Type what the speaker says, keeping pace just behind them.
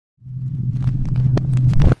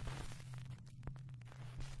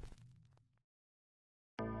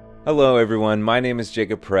Hello everyone, my name is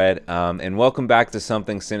Jacob Pred, and welcome back to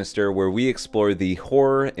Something Sinister, where we explore the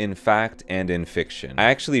horror in fact and in fiction. I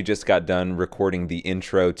actually just got done recording the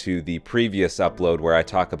intro to the previous upload where I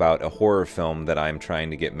talk about a horror film that I'm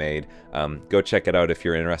trying to get made. Go check it out if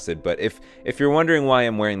you're interested, but if you're wondering why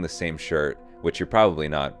I'm wearing the same shirt, which you're probably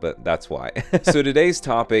not, but that's why. So today's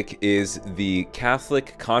topic is the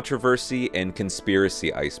Catholic controversy and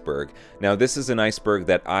conspiracy iceberg. Now this is an iceberg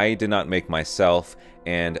that I did not make myself,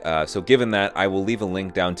 and so given that, I will leave a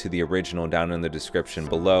link down to the original down in the description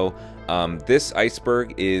below. This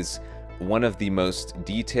iceberg is one of the most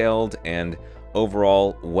detailed and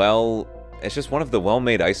overall it's just one of the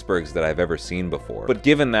well-made icebergs that I've ever seen before. But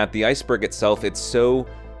given that the iceberg itself, it's so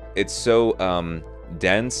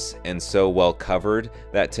dense and so well covered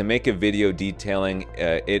that to make a video detailing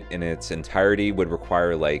it in its entirety would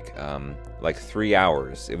require like 3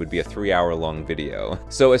 hours. It would be a 3-hour long video.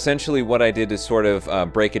 So essentially what I did is sort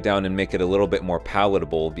of break it down and make it a little bit more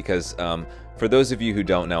palatable, because for those of you who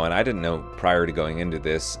don't know, and I didn't know prior to going into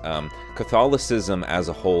this, Catholicism as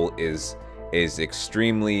a whole is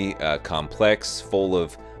extremely complex, full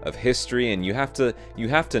of history, and you have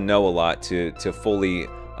to know a lot to fully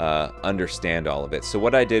understand all of it. So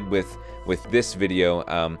what I did with this video,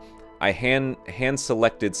 I hand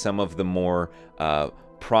selected some of the more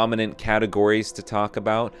prominent categories to talk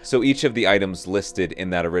about. So each of the items listed in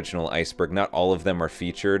that original iceberg, not all of them are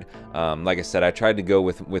featured. Like I said, I tried to go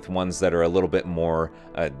with ones that are a little bit more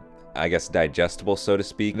I guess digestible, so to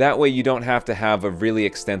speak. That way you don't have to have a really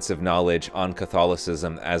extensive knowledge on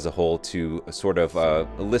Catholicism as a whole to sort of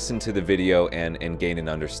listen to the video and gain an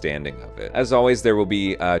understanding of it. As always, there will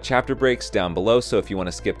be chapter breaks down below, so if you want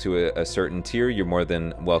to skip to a certain tier, you're more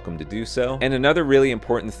than welcome to do so. And another really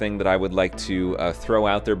important thing that I would like to throw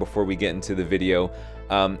out there before we get into the video,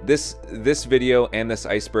 this video and this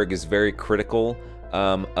iceberg is very critical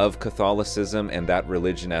of Catholicism and that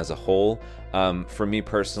religion as a whole. For me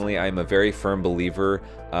personally, I'm a very firm believer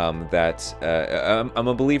that I'm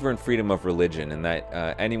a believer in freedom of religion, and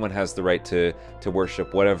that anyone has the right to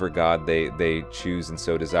worship whatever God they choose and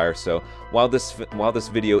so desire. So while this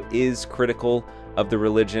video is critical of the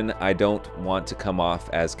religion, I don't want to come off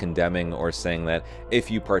as condemning or saying that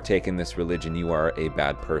if you partake in this religion you are a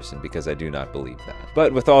bad person, because I do not believe that.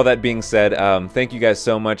 But with all that being said, thank you guys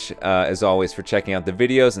so much as always for checking out the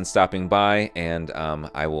videos and stopping by, and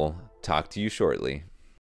I will talk to you shortly.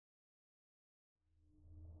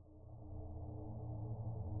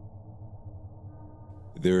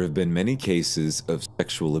 There have been many cases of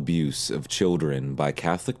sexual abuse of children by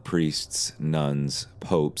Catholic priests, nuns,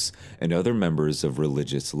 popes, and other members of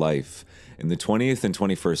religious life. In the 20th and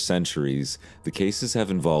 21st centuries, the cases have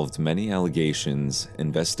involved many allegations,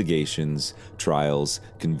 investigations, trials,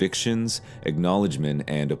 convictions, acknowledgement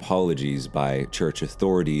and apologies by church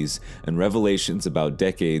authorities, and revelations about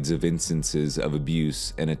decades of instances of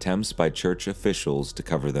abuse and attempts by church officials to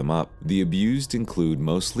cover them up. The abused include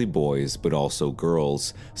mostly boys, but also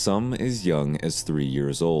girls, some as young as 3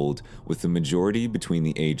 years old, with the majority between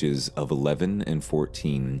the ages of 11 and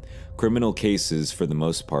 14. Criminal cases, for the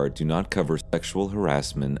most part, do not cover sexual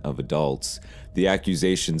harassment of adults. The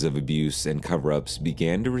accusations of abuse and cover-ups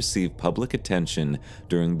began to receive public attention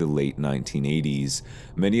during the late 1980s.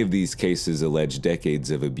 Many of these cases allege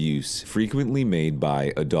decades of abuse, frequently made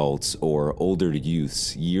by adults or older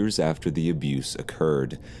youths years after the abuse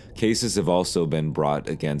occurred. Cases have also been brought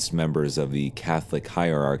against members of the Catholic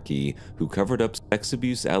hierarchy who covered up sex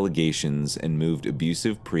abuse allegations and moved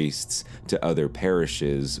abusive priests to other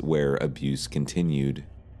parishes where abuse continued.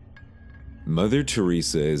 Mother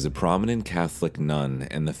Teresa is a prominent Catholic nun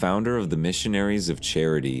and the founder of the Missionaries of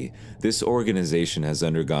Charity. This organization has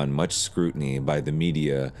undergone much scrutiny by the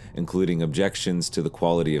media, including objections to the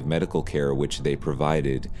quality of medical care which they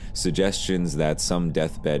provided, suggestions that some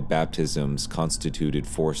deathbed baptisms constituted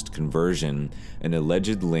forced conversion, and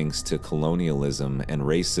alleged links to colonialism and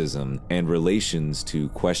racism, and relations to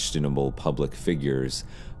questionable public figures.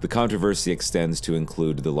 The controversy extends to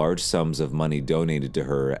include the large sums of money donated to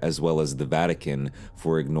her, as well as the Vatican,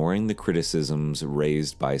 for ignoring the criticisms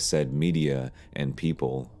raised by said media and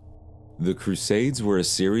people. The Crusades were a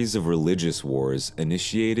series of religious wars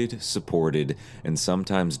initiated, supported, and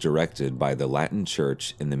sometimes directed by the Latin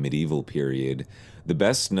Church in the medieval period. The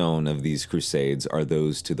best known of these crusades are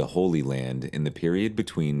those to the Holy Land in the period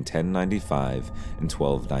between 1095 and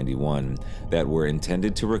 1291 that were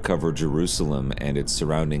intended to recover Jerusalem and its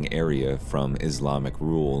surrounding area from Islamic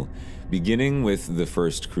rule. Beginning with the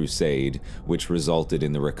First Crusade, which resulted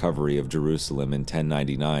in the recovery of Jerusalem in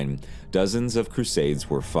 1099, dozens of crusades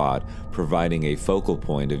were fought, providing a focal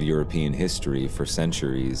point of European history for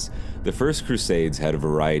centuries. The First Crusades had a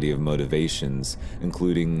variety of motivations,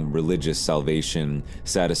 including religious salvation,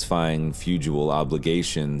 satisfying feudal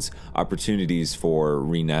obligations, opportunities for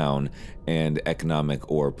renown, and economic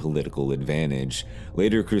or political advantage.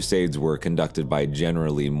 Later crusades were conducted by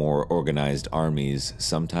generally more organized armies,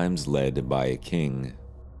 sometimes led by a king.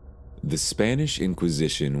 The Spanish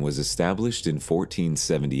Inquisition was established in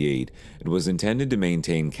 1478 and was intended to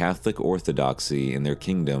maintain Catholic orthodoxy in their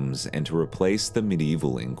kingdoms and to replace the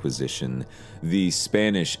medieval Inquisition. The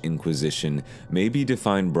Spanish Inquisition may be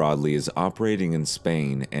defined broadly as operating in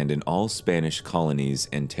Spain and in all Spanish colonies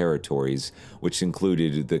and territories, which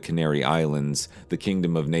included the Canary Islands, the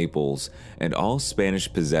Kingdom of Naples, and all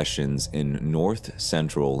Spanish possessions in North,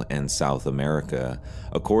 Central, and South America.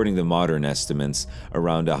 According to modern estimates,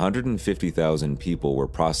 around 150,000 people were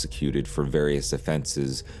prosecuted for various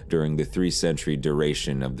offenses during the 3-century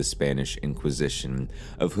duration of the Spanish Inquisition,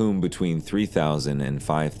 of whom between 3,000 and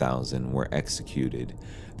 5,000 were executed.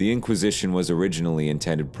 The Inquisition was originally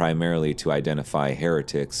intended primarily to identify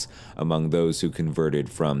heretics among those who converted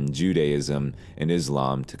from Judaism and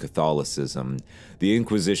Islam to Catholicism. The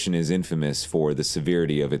Inquisition is infamous for the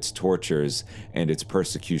severity of its tortures and its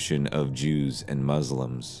persecution of Jews and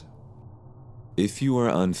Muslims. If you are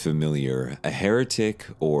unfamiliar, a heretic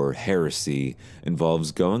or heresy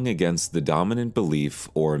involves going against the dominant belief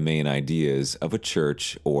or main ideas of a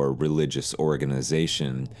church or religious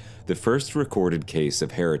organization. The first recorded case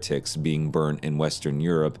of heretics being burnt in Western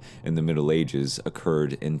Europe in the Middle Ages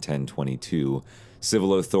occurred in 1022.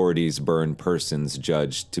 Civil authorities burned persons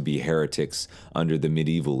judged to be heretics under the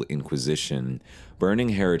medieval Inquisition. Burning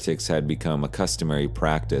heretics had become a customary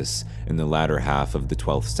practice in the latter half of the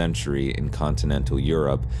 12th century in continental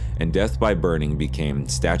Europe, and death by burning became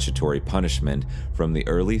statutory punishment from the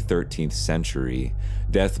early 13th century.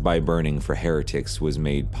 Death by burning for heretics was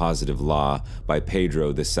made positive law by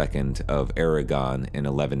Pedro II of Aragon in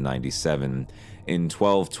 1197. In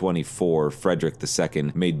 1224, Frederick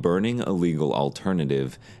II made burning a legal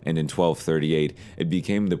alternative, and in 1238, it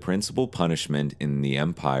became the principal punishment in the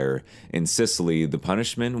empire. In Sicily, the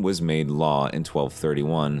punishment was made law in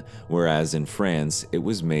 1231, whereas in France, it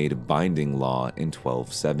was made binding law in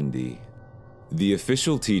 1270. The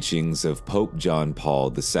official teachings of Pope John Paul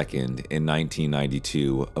II in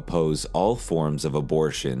 1992 oppose all forms of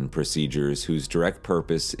abortion procedures whose direct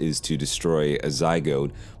purpose is to destroy a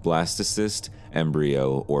zygote, blastocyst,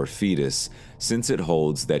 embryo, or fetus, since it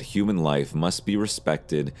holds that human life must be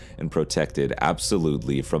respected and protected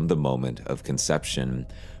absolutely from the moment of conception.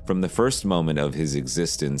 From the first moment of his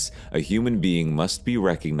existence, a human being must be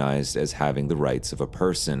recognized as having the rights of a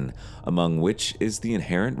person, among which is the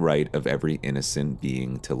inherent right of every innocent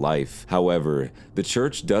being to life. However, the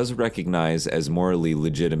Church does recognize as morally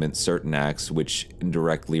legitimate certain acts which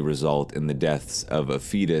indirectly result in the deaths of a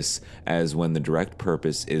fetus, as when the direct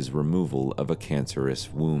purpose is removal of a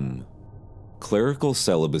cancerous womb. Clerical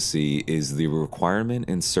celibacy is the requirement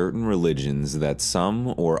in certain religions that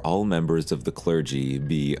some or all members of the clergy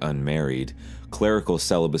be unmarried. Clerical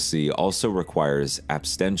celibacy also requires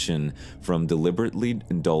abstention from deliberately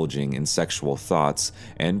indulging in sexual thoughts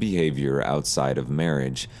and behavior outside of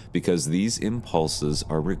marriage, because these impulses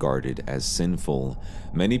are regarded as sinful.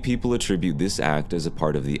 Many people attribute this act as a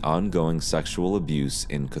part of the ongoing sexual abuse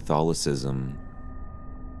in Catholicism.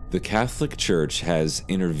 The Catholic Church has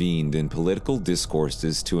intervened in political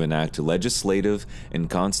discourses to enact legislative and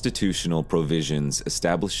constitutional provisions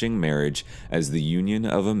establishing marriage as the union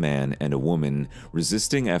of a man and a woman,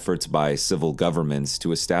 resisting efforts by civil governments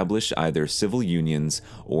to establish either civil unions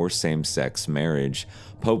or same-sex marriage.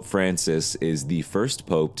 Pope Francis is the first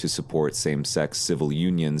pope to support same-sex civil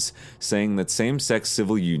unions, saying that same-sex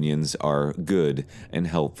civil unions are good and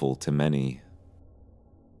helpful to many.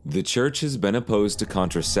 The Church has been opposed to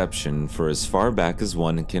contraception for as far back as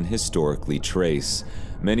one can historically trace.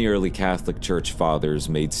 Many early Catholic Church fathers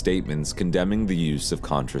made statements condemning the use of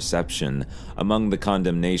contraception. Among the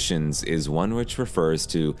condemnations is one which refers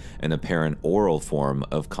to an apparent oral form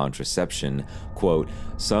of contraception. Quote,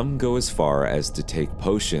 "Some go as far as to take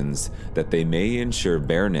potions that they may ensure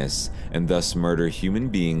bareness and thus murder human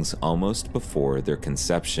beings almost before their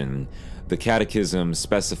conception. The Catechism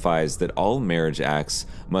specifies that all marriage acts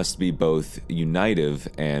must be both unitive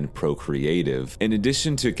and procreative. In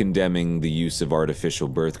addition to condemning the use of artificial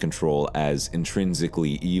birth control as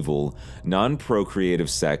intrinsically evil, non-procreative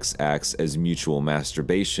sex acts as mutual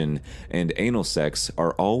masturbation, and anal sex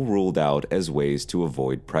are all ruled out as ways to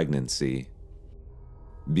avoid pregnancy.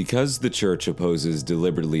 Because the Church opposes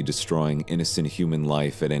deliberately destroying innocent human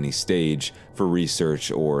life at any stage for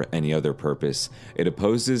research or any other purpose, it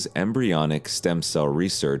opposes embryonic stem cell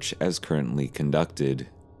research as currently conducted.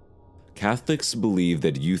 Catholics believe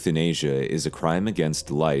that euthanasia is a crime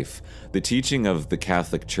against life. The teaching of the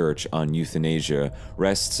Catholic Church on euthanasia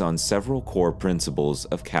rests on several core principles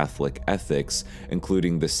of Catholic ethics,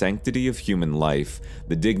 including the sanctity of human life,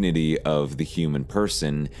 the dignity of the human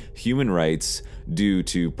person, human rights due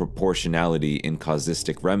to proportionality in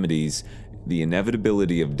causistic remedies, the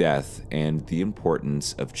inevitability of death, and the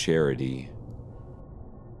importance of charity.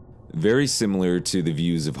 Very similar to the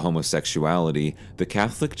views of homosexuality, the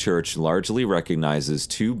Catholic Church largely recognizes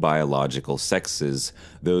two biological sexes,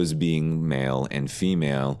 those being male and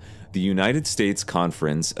female. The United States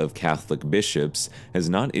Conference of Catholic Bishops has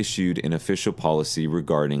not issued an official policy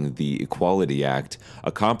regarding the Equality Act,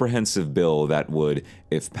 a comprehensive bill that would,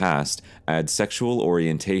 if passed, add sexual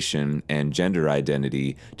orientation and gender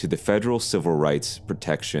identity to the federal civil rights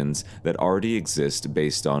protections that already exist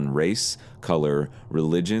based on race, color,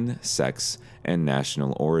 religion, sex, and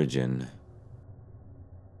national origin.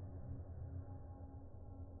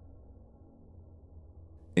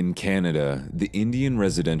 In Canada, the Indian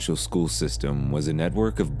residential school system was a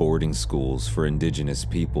network of boarding schools for Indigenous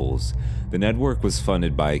peoples. The network was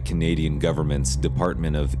funded by Canadian government's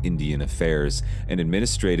Department of Indian Affairs and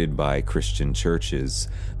administered by Christian churches.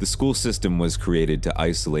 The school system was created to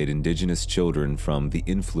isolate Indigenous children from the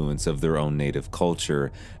influence of their own native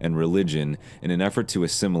culture and religion in an effort to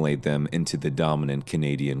assimilate them into the dominant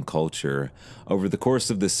Canadian culture. Over the course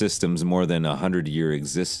of the system's more than 100-year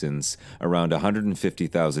existence, around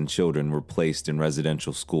 150,000 children were placed in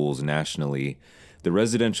residential schools nationally. The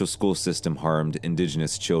residential school system harmed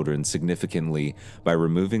Indigenous children significantly by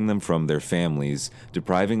removing them from their families,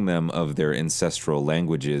 depriving them of their ancestral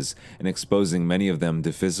languages, and exposing many of them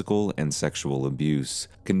to physical and sexual abuse.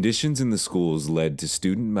 Conditions in the schools led to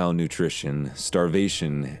student malnutrition,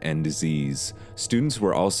 starvation, and disease. Students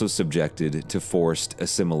were also subjected to forced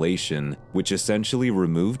assimilation, which essentially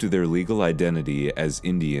removed their legal identity as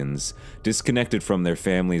Indians. Disconnected from their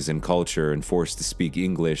families and culture and forced to speak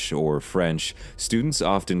English or French, students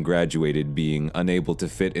often graduated being unable to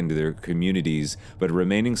fit into their communities but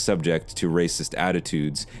remaining subject to racist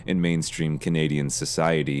attitudes in mainstream Canadian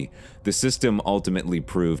society. The system ultimately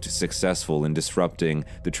proved successful in disrupting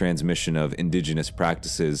the transmission of Indigenous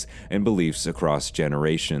practices and beliefs across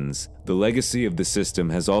generations. The legacy of the system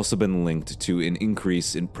has also been linked to an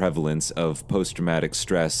increase in prevalence of post-traumatic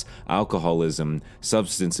stress, alcoholism,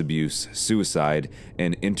 substance abuse, suicide,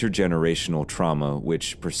 and intergenerational trauma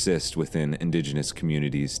which persist within Indigenous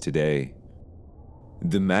communities today.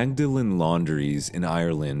 The Magdalen Laundries in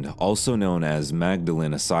Ireland, also known as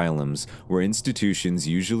Magdalen Asylums, were institutions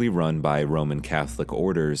usually run by Roman Catholic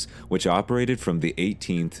orders, which operated from the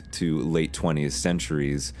 18th to late 20th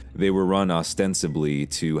centuries. They were run ostensibly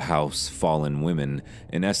to house fallen women,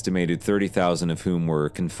 an estimated 30,000 of whom were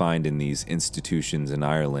confined in these institutions in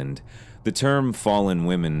Ireland. The term fallen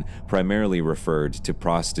women primarily referred to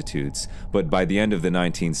prostitutes, but by the end of the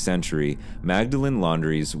 19th century, Magdalen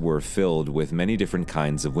laundries were filled with many different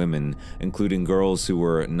kinds of women, including girls who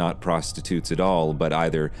were not prostitutes at all, but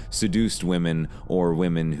either seduced women or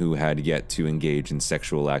women who had yet to engage in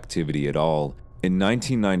sexual activity at all. In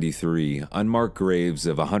 1993, unmarked graves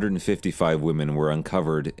of 155 women were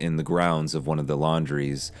uncovered in the grounds of one of the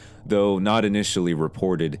laundries. Though not initially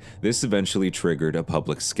reported, this eventually triggered a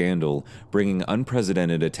public scandal, bringing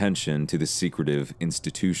unprecedented attention to the secretive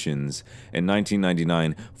institutions. In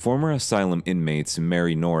 1999, former asylum inmates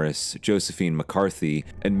Mary Norris, Josephine McCarthy,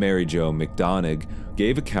 and Mary Jo McDonough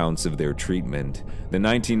gave accounts of their treatment. The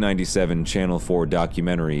 1997 Channel 4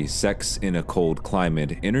 documentary Sex in a Cold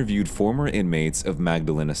Climate interviewed former inmates of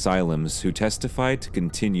Magdalen asylums who testified to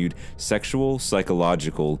continued sexual,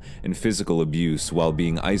 psychological, and physical abuse while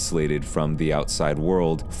being isolated from the outside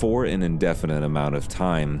world for an indefinite amount of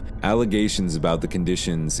time. Allegations about the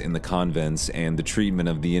conditions in the convents and the treatment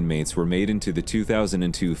of the inmates were made into the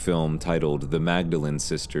 2002 film titled The Magdalene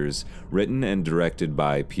Sisters, written and directed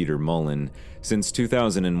by Peter Mullen. Since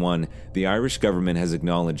 2001, the Irish government has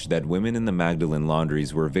acknowledged that women in the Magdalene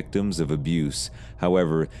laundries were victims of abuse.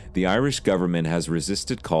 However, the Irish government has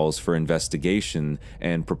resisted calls for investigation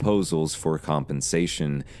and proposals for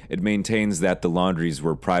compensation. It maintains that the laundries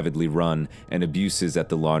were privately run and abuses at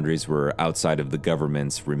the laundries were outside of the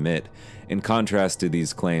government's remit. In contrast to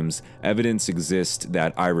these claims, evidence exists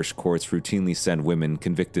that Irish courts routinely send women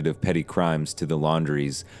convicted of petty crimes to the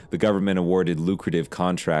laundries. The government awarded lucrative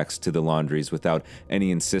contracts to the laundries without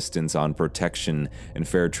any insistence on protection and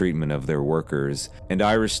fair treatment of their workers. And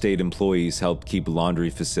Irish state employees helped keep laundry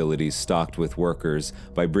facilities stocked with workers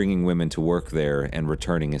by bringing women to work there and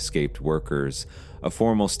returning escaped workers. A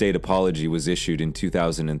formal state apology was issued in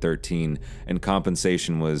 2013, and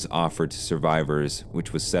compensation was offered to survivors,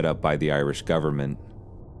 which was set up by the Irish government.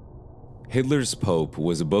 Hitler's Pope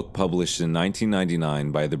was a book published in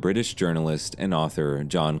 1999 by the British journalist and author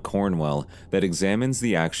John Cornwell that examines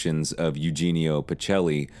the actions of Eugenio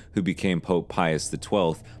Pacelli, who became Pope Pius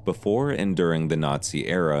XII before and during the Nazi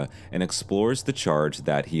era, and explores the charge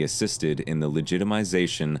that he assisted in the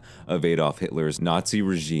legitimization of Adolf Hitler's Nazi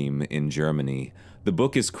regime in Germany. The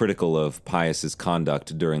book is critical of Pius's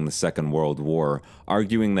conduct during the Second World War,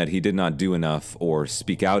 arguing that he did not do enough or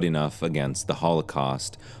speak out enough against the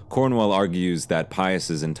Holocaust. Cornwell argues that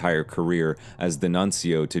Pius's entire career as the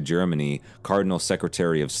nuncio to Germany, Cardinal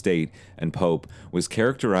Secretary of State, and Pope was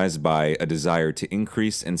characterized by a desire to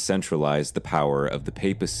increase and centralize the power of the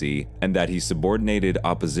papacy, and that he subordinated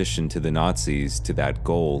opposition to the Nazis to that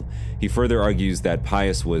goal. He further argues that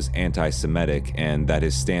Pius was anti-Semitic and that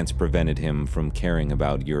his stance prevented him from caring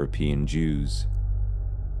about European Jews.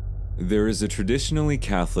 There is a traditionally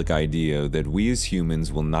Catholic idea that we as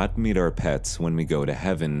humans will not meet our pets when we go to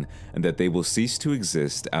heaven, and that they will cease to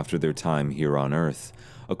exist after their time here on earth.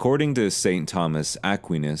 According to St. Thomas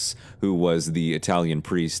Aquinas, who was the Italian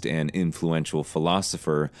priest and influential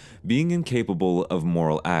philosopher, being incapable of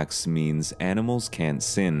moral acts means animals can't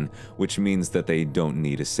sin, which means that they don't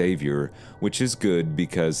need a savior, which is good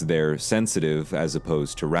because their sensitive, as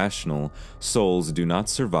opposed to rational, souls do not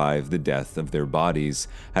survive the death of their bodies,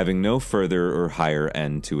 having no further or higher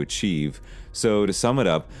end to achieve. So, to sum it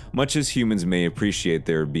up, much as humans may appreciate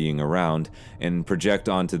their being around and project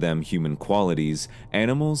onto them human qualities,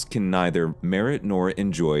 animals can neither merit nor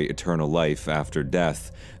enjoy eternal life after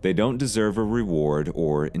death. They don't deserve a reward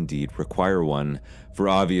or indeed require one. For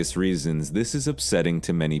obvious reasons, this is upsetting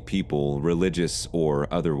to many people, religious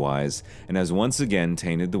or otherwise, and has once again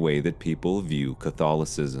tainted the way that people view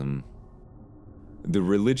Catholicism. The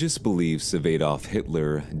religious beliefs of Adolf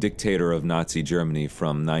Hitler, dictator of Nazi Germany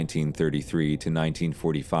from 1933 to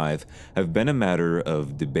 1945, have been a matter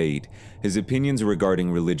of debate. His opinions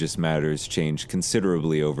regarding religious matters changed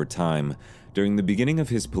considerably over time. During the beginning of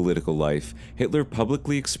his political life, Hitler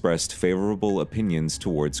publicly expressed favorable opinions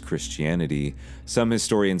towards Christianity. Some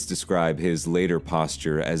historians describe his later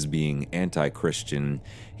posture as being anti-Christian.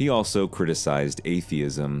 He also criticized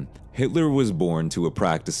atheism. Hitler was born to a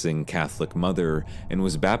practicing Catholic mother and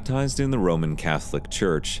was baptized in the Roman Catholic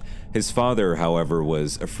Church. His father, however,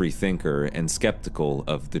 was a freethinker and skeptical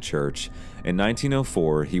of the Church. In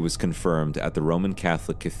 1904, he was confirmed at the Roman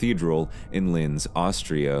Catholic Cathedral in Linz,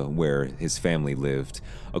 Austria, where his family lived.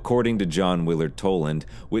 According to John Willard Toland,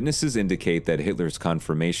 witnesses indicate that Hitler's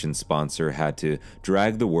confirmation sponsor had to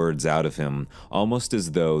drag the words out of him, almost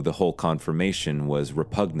as though the whole confirmation was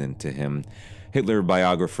repugnant to him. Hitler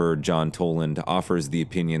biographer John Toland offers the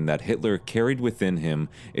opinion that Hitler carried within him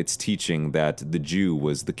its teaching that the Jew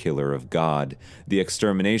was the killer of God. The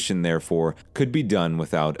extermination, therefore, could be done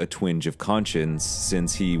without a twinge of conscience,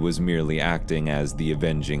 since he was merely acting as the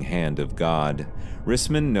avenging hand of God.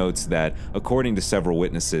 Rissman notes that, according to several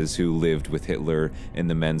witnesses who lived with Hitler in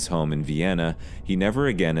the men's home in Vienna, he never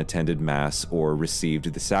again attended Mass or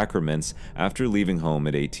received the sacraments after leaving home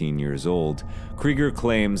at 18 years old. Krieger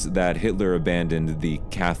claims that Hitler abandoned the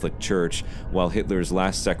Catholic Church, while Hitler's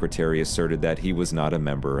last secretary asserted that he was not a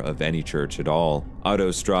member of any church at all. Otto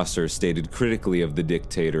Strasser stated critically of the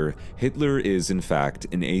dictator, "Hitler is in fact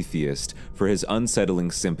an atheist," for his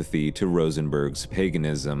unsettling sympathy to Rosenberg's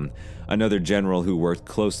paganism. Another general who who worked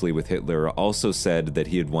closely with Hitler, also said that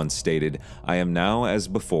he had once stated, "I am now, as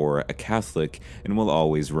before, a Catholic and will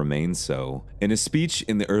always remain so." In a speech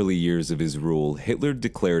in the early years of his rule, Hitler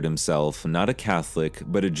declared himself not a Catholic,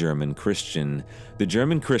 but a German Christian. The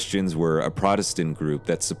German Christians were a Protestant group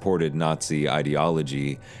that supported Nazi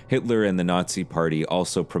ideology. Hitler and the Nazi Party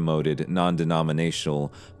also promoted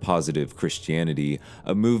non-denominational, positive Christianity,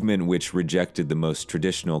 a movement which rejected the most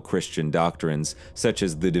traditional Christian doctrines, such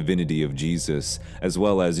as the divinity of Jesus, as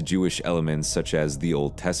well as Jewish elements such as the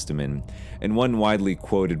Old Testament. In one widely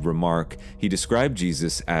quoted remark, he described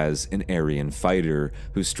Jesus as an Aryan fighter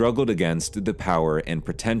who struggled against the power and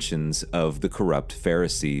pretensions of the corrupt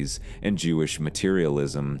Pharisees and Jewish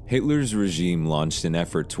materialism. Hitler's regime launched an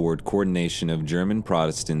effort toward coordination of German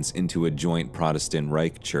Protestants into a joint Protestant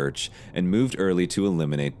Reich Church and moved early to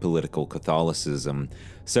eliminate political Catholicism.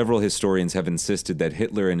 Several historians have insisted that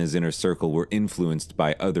Hitler and his inner circle were influenced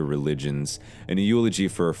by other religions. In a eulogy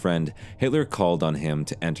for a friend, Hitler called on him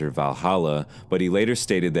to enter Valhalla, but he later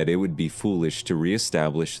stated that it would be foolish to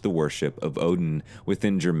re-establish the worship of Odin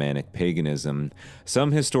within Germanic paganism.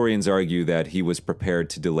 Some historians argue that he was prepared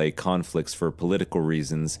to delay conflicts for political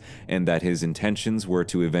reasons, and that his intentions were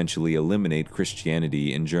to eventually eliminate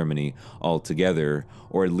Christianity in Germany altogether,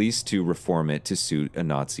 or at least to reform it to suit a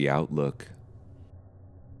Nazi outlook.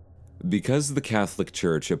 Because the Catholic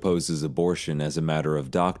Church opposes abortion as a matter of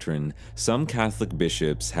doctrine, some Catholic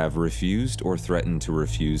bishops have refused or threatened to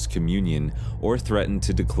refuse communion or threatened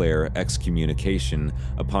to declare excommunication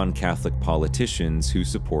upon Catholic politicians who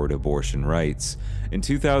support abortion rights. In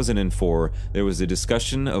 2004, there was a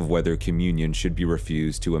discussion of whether communion should be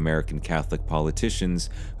refused to American Catholic politicians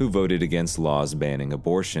who voted against laws banning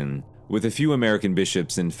abortion. With a few American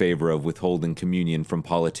bishops in favor of withholding communion from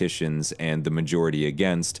politicians and the majority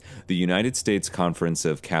against, the United States Conference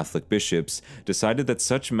of Catholic Bishops decided that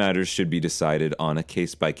such matters should be decided on a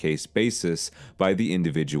case-by-case basis by the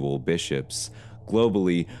individual bishops.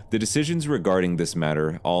 Globally, the decisions regarding this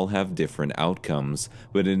matter all have different outcomes,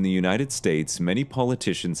 but in the United States, many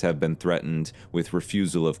politicians have been threatened with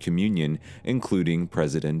refusal of communion, including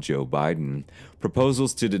President Joe Biden.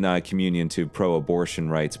 Proposals to deny communion to pro-abortion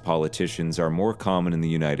rights politicians are more common in the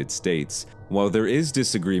United States. While there is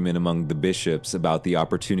disagreement among the bishops about the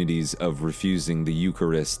opportunities of refusing the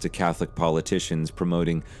Eucharist to Catholic politicians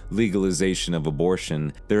promoting legalization of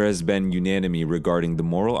abortion, there has been unanimity regarding the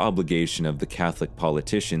moral obligation of the Catholic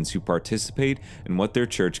politicians who participate in what their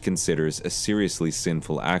church considers a seriously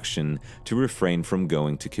sinful action to refrain from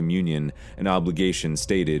going to communion, an obligation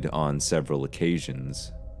stated on several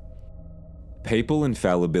occasions. Papal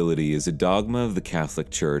infallibility is a dogma of the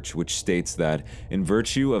Catholic Church which states that, in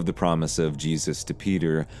virtue of the promise of Jesus to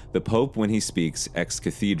Peter, the Pope, when he speaks ex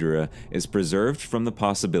cathedra, is preserved from the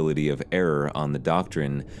possibility of error on the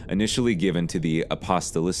doctrine, initially given to the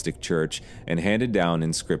Apostolic Church and handed down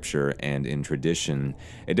in Scripture and in tradition.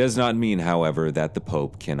 It does not mean, however, that the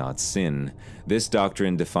Pope cannot sin. This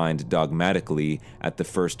doctrine, defined dogmatically at the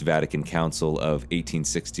First Vatican Council of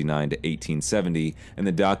 1869 to 1870 and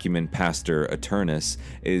the document Pastor Aeternus,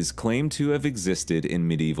 is claimed to have existed in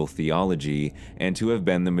medieval theology and to have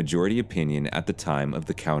been the majority opinion at the time of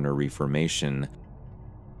the Counter-Reformation.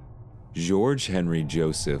 George Henry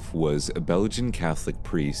Joseph was a Belgian Catholic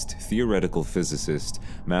priest, theoretical physicist,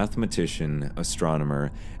 mathematician,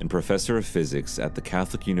 astronomer, and professor of physics at the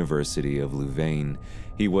Catholic University of Louvain.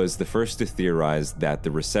 He was the first to theorize that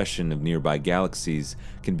the recession of nearby galaxies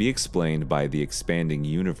can be explained by the expanding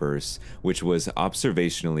universe, which was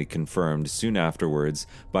observationally confirmed soon afterwards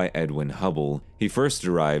by Edwin Hubble. He first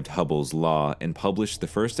derived Hubble's law and published the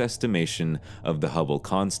first estimation of the Hubble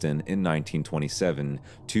constant in 1927,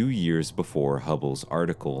 2 years before Hubble's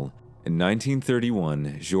article. In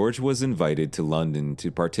 1931, George was invited to London to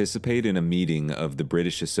participate in a meeting of the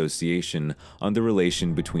British Association on the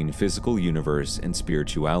relation between physical universe and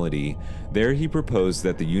spirituality. There he proposed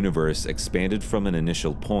that the universe expanded from an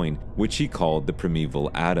initial point, which he called the primeval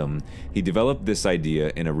atom. He developed this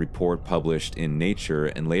idea in a report published in Nature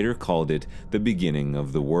and later called it the beginning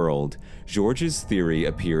of the world. George's theory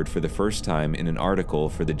appeared for the first time in an article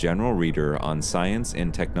for the general reader on science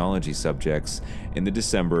and technology subjects in the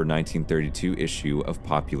December 1932 issue of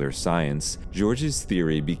Popular Science. George's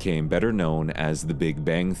theory became better known as the Big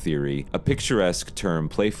Bang Theory, a picturesque term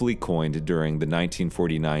playfully coined during the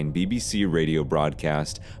 1949 BBC radio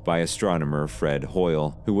broadcast by astronomer Fred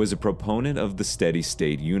Hoyle, who was a proponent of the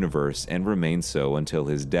steady-state universe and remained so until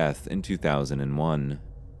his death in 2001.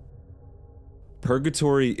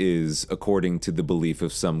 Purgatory is, according to the belief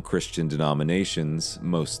of some Christian denominations,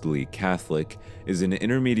 mostly Catholic, is an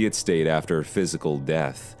intermediate state after physical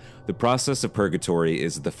death. The process of purgatory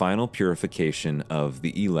is the final purification of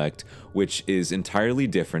the elect, which is entirely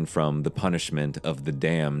different from the punishment of the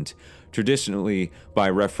damned. Traditionally, by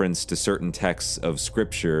reference to certain texts of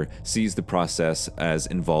scripture, sees the process as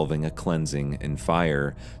involving a cleansing in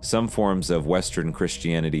fire. Some forms of Western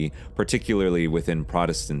Christianity, particularly within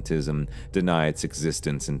Protestantism, deny its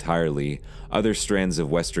existence entirely. Other strands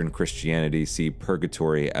of Western Christianity see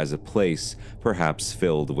purgatory as a place, perhaps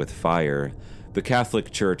filled with fire. The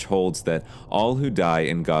Catholic Church holds that all who die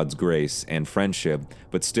in God's grace and friendship,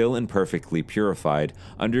 but still imperfectly purified,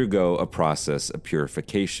 undergo a process of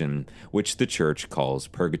purification, which the Church calls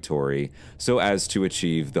purgatory, so as to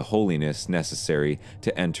achieve the holiness necessary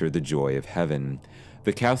to enter the joy of heaven.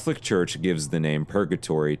 The Catholic Church gives the name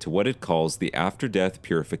purgatory to what it calls the after-death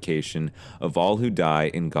purification of all who die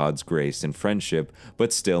in God's grace and friendship,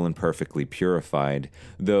 but still imperfectly purified.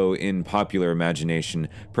 Though in popular imagination,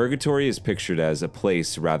 purgatory is pictured as a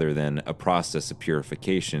place rather than a process of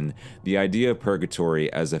purification, the idea of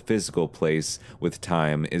purgatory as a physical place with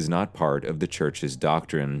time is not part of the Church's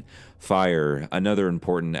doctrine. Fire, another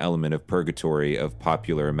important element of purgatory of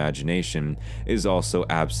popular imagination, is also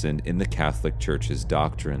absent in the Catholic Church's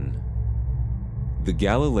doctrine. The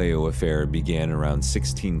Galileo affair began around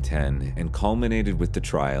 1610 and culminated with the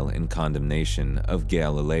trial and condemnation of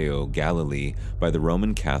Galileo Galilei by the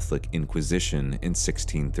Roman Catholic Inquisition in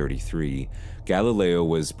 1633. Galileo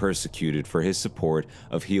was persecuted for his support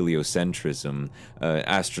of heliocentrism, an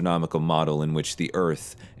astronomical model in which the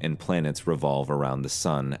Earth and planets revolve around the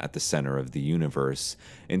Sun at the center of the universe.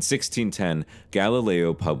 In 1610,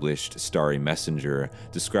 Galileo published Starry Messenger,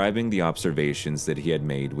 describing the observations that he had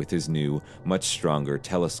made with his new, much stronger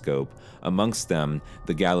telescope, amongst them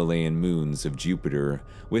the Galilean moons of Jupiter.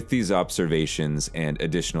 With these observations and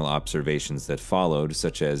additional observations that followed,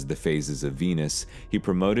 such as the phases of Venus, he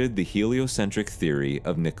promoted the heliocentric theory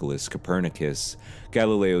of Nicholas Copernicus.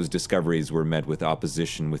 Galileo's discoveries were met with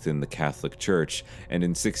opposition within the Catholic Church, and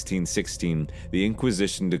in 1616, the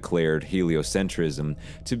Inquisition declared heliocentrism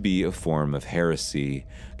to be a form of heresy.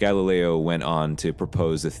 Galileo went on to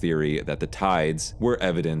propose a theory that the tides were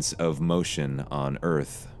evidence of motion on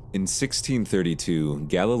Earth. In 1632,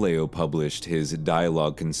 Galileo published his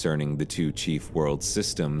Dialogue Concerning the Two Chief World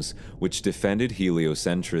Systems, which defended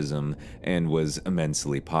heliocentrism and was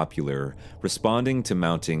immensely popular. Responding to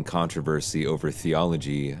mounting controversy over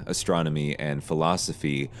theology, astronomy, and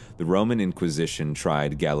philosophy, the Roman Inquisition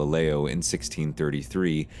tried Galileo in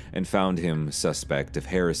 1633 and found him suspect of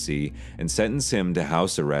heresy and sentenced him to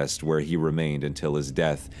house arrest, where he remained until his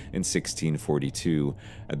death in 1642.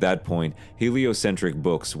 At that point, heliocentric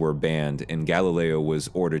books were banned, and Galileo was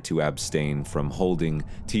ordered to abstain from holding,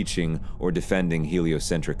 teaching, or defending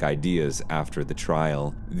heliocentric ideas after the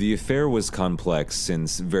trial. The affair was complex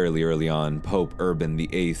since very early on, Pope Urban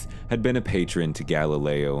VIII had been a patron to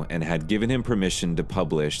Galileo and had given him permission to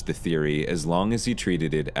publish the theory as long as he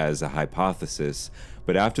treated it as a hypothesis.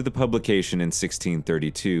 But after the publication in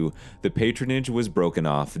 1632, the patronage was broken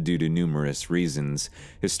off due to numerous reasons.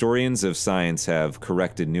 Historians of science have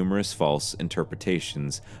corrected numerous false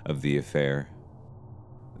interpretations of the affair.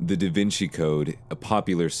 The Da Vinci Code, a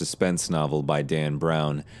popular suspense novel by Dan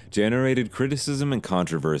Brown, generated criticism and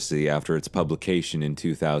controversy after its publication in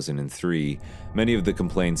 2003. Many of the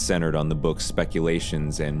complaints centered on the book's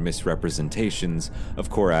speculations and misrepresentations of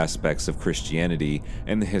core aspects of Christianity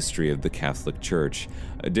and the history of the Catholic Church.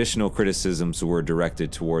 Additional criticisms were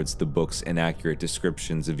directed towards the book's inaccurate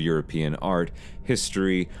descriptions of European art,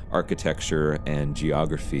 history, architecture, and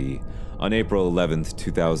geography. On April 11,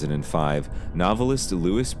 2005, novelist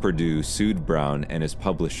Louis Perdue sued Brown and his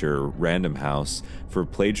publisher, Random House, for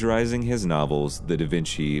plagiarizing his novels The Da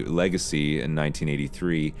Vinci Legacy in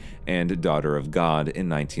 1983 and Daughter of God in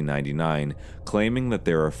 1999, claiming that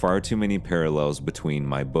there are far too many parallels between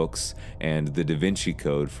my books and the Da Vinci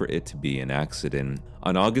Code for it to be an accident.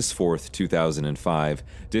 On August 4, 2005,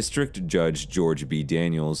 District Judge George B.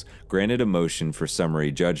 Daniels granted a motion for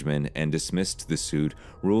summary judgment and dismissed the suit,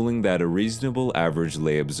 ruling that a reasonable average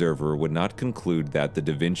lay observer would not conclude that the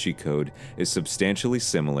Da Vinci Code is substantially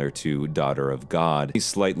similar to Daughter of God. These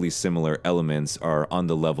slightly similar elements are on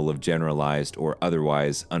the level of generalized or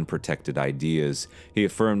otherwise unprotected ideas. He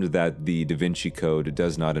affirmed that the Da Vinci Code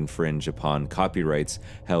does not infringe upon copyrights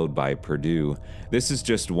held by Purdue. This is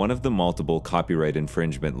just one of the multiple copyright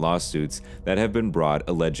infringement lawsuits that have been brought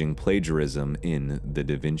alleging plagiarism in the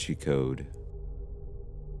Da Vinci Code.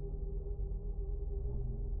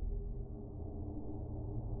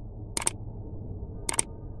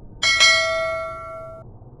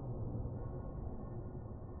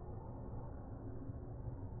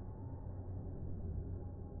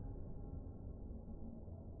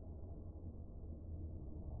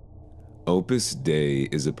 Opus Dei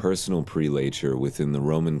is a personal prelature within the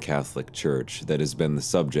Roman Catholic Church that has been the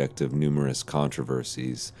subject of numerous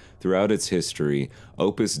controversies. Throughout its history,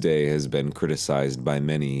 Opus Dei has been criticized by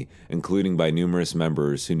many, including by numerous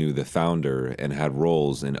members who knew the founder and had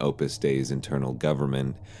roles in Opus Dei's internal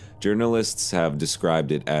government. Journalists have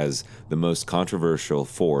described it as the most controversial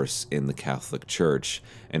force in the Catholic Church,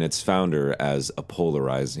 and its founder as a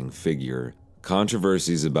polarizing figure.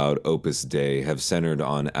 Controversies about Opus Dei have centered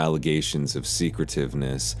on allegations of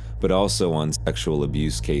secretiveness, but also on sexual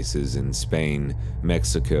abuse cases in Spain,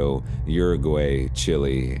 Mexico, Uruguay,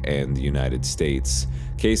 Chile, and the United States.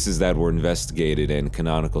 Cases that were investigated and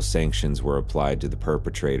canonical sanctions were applied to the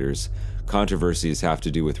perpetrators. Controversies have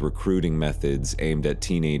to do with recruiting methods aimed at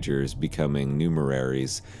teenagers becoming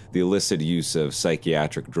numeraries, the illicit use of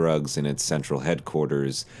psychiatric drugs in its central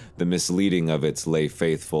headquarters, the misleading of its lay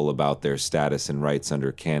faithful about their status and rights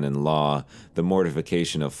under canon law, the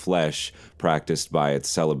mortification of flesh practiced by its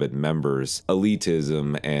celibate members,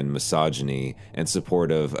 elitism and misogyny, and support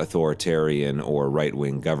of authoritarian or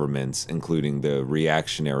right-wing governments, including the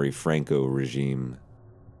reactionary Franco regime.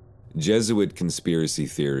 Jesuit conspiracy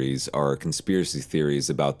theories are conspiracy theories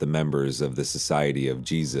about the members of the Society of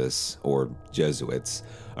Jesus, or Jesuits,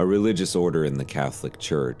 a religious order in the Catholic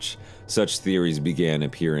Church. Such theories began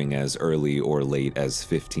appearing as early or late as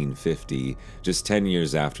 1550, just 10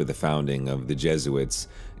 years after the founding of the Jesuits,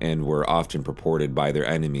 and were often purported by their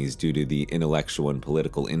enemies due to the intellectual and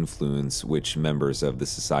political influence which members of the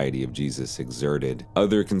Society of Jesus exerted.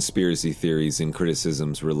 Other conspiracy theories and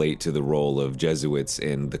criticisms relate to the role of Jesuits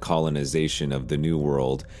in the colonization of the New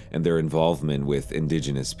World and their involvement with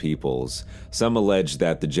indigenous peoples. Some allege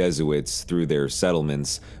that the Jesuits, through their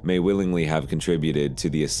settlements, may willingly have contributed to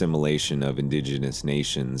the assimilation of indigenous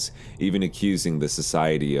nations, even accusing the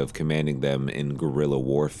society of commanding them in guerrilla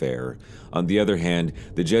warfare. On the other hand,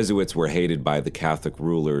 the Jesuits were hated by the Catholic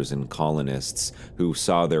rulers and colonists, who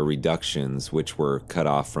saw their reductions, which were cut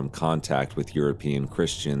off from contact with European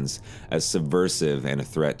Christians, as subversive and a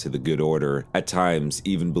threat to the good order, at times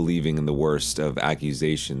even believing in the worst of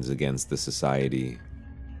accusations against the society.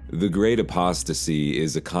 The Great Apostasy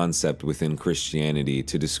is a concept within Christianity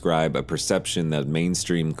to describe a perception that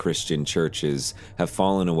mainstream Christian churches have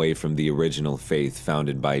fallen away from the original faith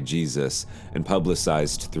founded by Jesus and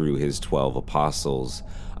publicized through his 12 apostles.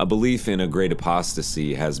 A belief in a great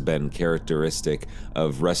apostasy has been characteristic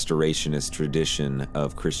of restorationist tradition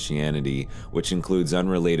of Christianity, which includes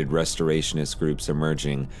unrelated restorationist groups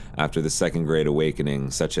emerging after the Second Great Awakening,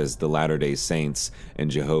 such as the Latter-day Saints and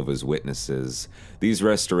Jehovah's Witnesses. These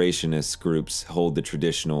restorationist groups hold the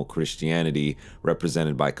traditional Christianity,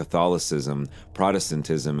 represented by Catholicism,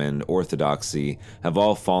 Protestantism, and Orthodoxy, have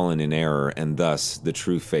all fallen in error, and thus the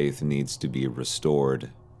true faith needs to be restored.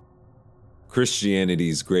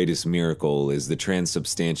 Christianity's greatest miracle is the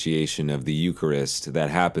transubstantiation of the Eucharist that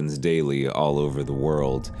happens daily all over the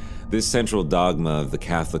world. This central dogma of the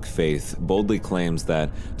Catholic faith boldly claims that,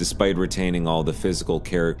 despite retaining all the physical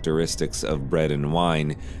characteristics of bread and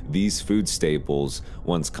wine, these food staples,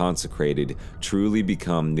 once consecrated, truly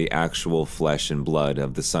become the actual flesh and blood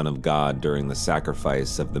of the Son of God during the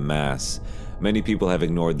sacrifice of the Mass. Many people have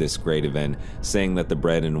ignored this great event, saying that the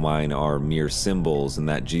bread and wine are mere symbols and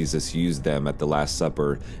that Jesus used them at the Last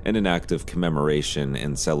Supper in an act of commemoration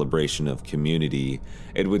and celebration of community.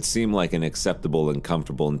 It would seem like an acceptable and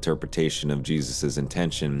comfortable interpretation of Jesus'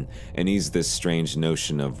 intention and ease this strange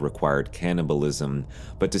notion of required cannibalism,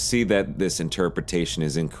 but to see that this interpretation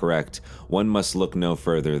is incorrect, one must look no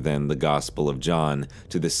further than the Gospel of John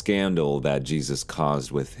to the scandal that Jesus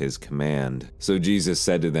caused with his command. So Jesus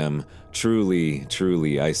said to them, "Truly,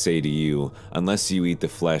 truly, I say to you, unless you eat the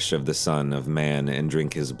flesh of the Son of Man and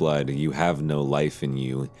drink his blood, you have no life in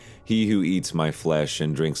you. He who eats my flesh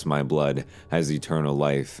and drinks my blood has eternal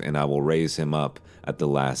life, and I will raise him up at the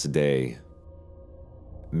last day."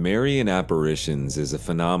 Marian apparitions is a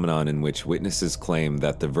phenomenon in which witnesses claim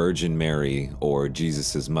that the Virgin Mary, or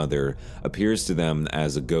Jesus' mother, appears to them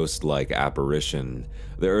as a ghost-like apparition.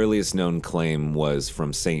 The earliest known claim was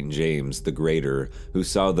from Saint James the Greater, who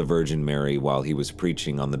saw the Virgin Mary while he was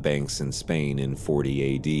preaching on the banks in Spain in 40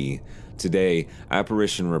 AD. Today,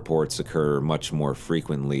 apparition reports occur much more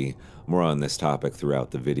frequently. More on this topic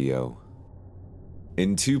throughout the video.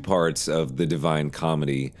 In two parts of the Divine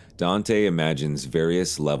Comedy, Dante imagines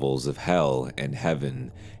various levels of hell and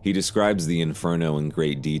heaven. He describes the inferno in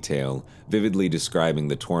great detail, vividly describing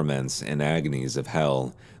the torments and agonies of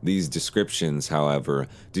hell. These descriptions, however,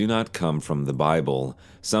 do not come from the Bible.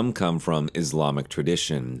 Some come from Islamic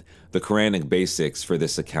tradition. The Quranic basics for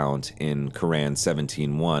this account in Quran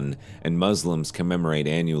 17:1, and Muslims commemorate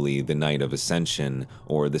annually the Night of Ascension,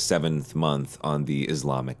 or the 7th month on the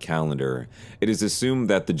Islamic calendar. It is assumed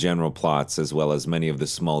that the general plots, as well as many of the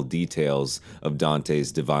small details of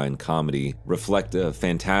Dante's Divine Comedy, reflect a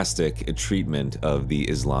fantastic treatment of the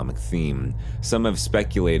Islamic theme. Some have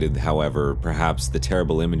speculated, however, perhaps the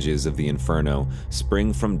terrible images of the Inferno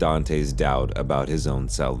spring from Dante's doubt about his own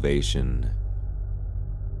salvation.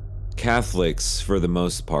 Catholics, for the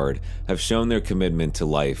most part, have shown their commitment to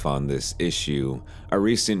life on this issue. A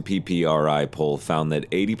recent PPRI poll found that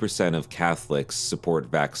 80% of Catholics support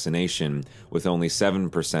vaccination, with only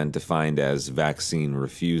 7% defined as vaccine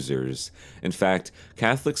refusers. In fact,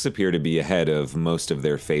 Catholics appear to be ahead of most of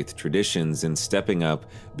their faith traditions in stepping up,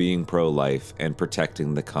 being pro-life, and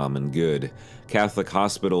protecting the common good. Catholic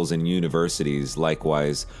hospitals and universities,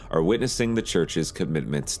 likewise, are witnessing the Church's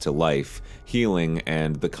commitments to life, healing,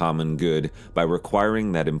 and the common good by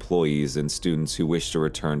requiring that employees and students who wish to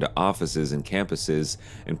return to offices and campuses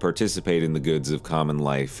and participate in the goods of common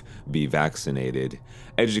life be vaccinated.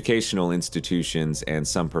 Educational institutions and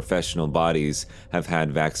some professional bodies have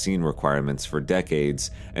had vaccine requirements for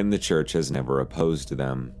decades, and the Church has never opposed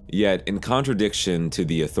them. Yet, in contradiction to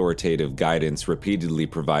the authoritative guidance repeatedly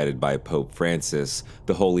provided by Pope Francis,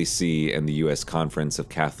 the Holy See, and the U.S. Conference of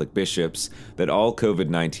Catholic Bishops, that all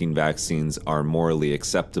COVID-19 vaccines are morally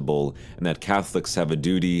acceptable and that Catholics have a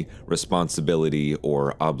duty, responsibility,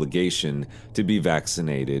 or obligation to be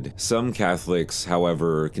vaccinated. Some Catholics,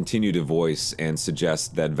 however, continue to voice and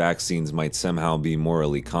suggest that vaccines might somehow be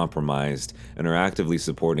morally compromised and are actively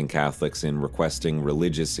supporting Catholics in requesting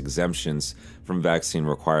religious exemptions from vaccine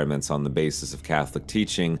requirements on the basis of Catholic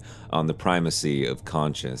teaching on the primacy of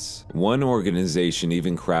conscience. One organization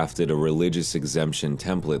even crafted a religious exemption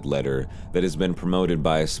template letter that has been promoted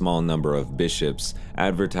by a small number of bishops,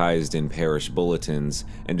 advertised in parish bulletins,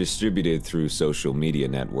 and distributed through social media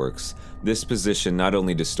networks. This position not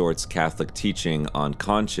only distorts Catholic teaching on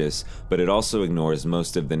conscience, but it also ignores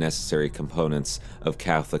most of the necessary components of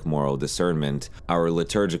Catholic moral discernment, our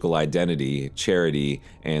liturgical identity, charity,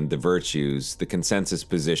 and the virtues, the consensus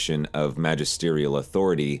position of magisterial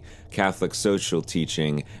authority, Catholic social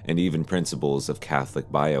teaching, and even principles of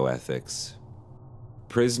Catholic bioethics.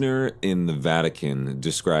 Prisoner in the Vatican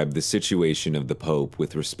described the situation of the Pope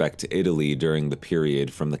with respect to Italy during the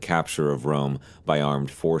period from the capture of Rome by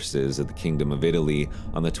armed forces of the Kingdom of Italy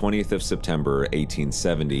on the 20th of September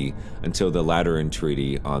 1870 until the Lateran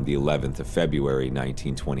Treaty on the 11th of February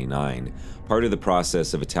 1929. Part of the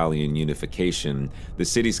process of Italian unification, the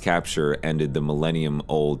city's capture ended the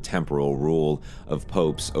millennium-old temporal rule of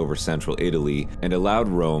popes over central Italy and allowed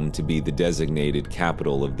Rome to be the designated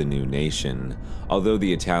capital of the new nation. Although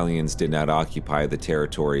the Italians did not occupy the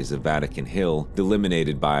territories of Vatican Hill,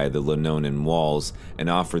 delimited by the Leononan Walls, and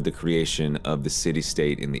offered the creation of the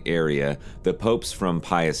city-state in the area, the popes from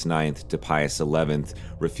Pius IX to Pius XI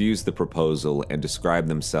refused the proposal and described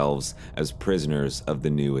themselves as prisoners of the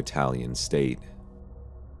new Italian state.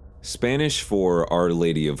 Spanish for Our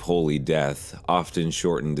Lady of Holy Death, often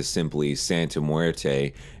shortened to simply Santa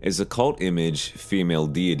Muerte, is a cult image, female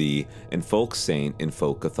deity, and folk saint in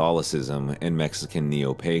folk Catholicism and Mexican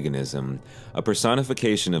neo-paganism. A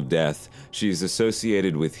personification of death, she is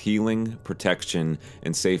associated with healing, protection,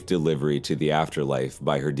 and safe delivery to the afterlife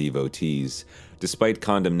by her devotees. Despite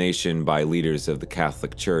condemnation by leaders of the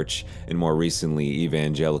Catholic Church and more recently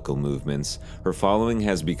evangelical movements, her following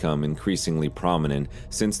has become increasingly prominent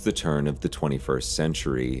since the turn of the 21st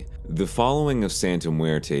century. The following of Santa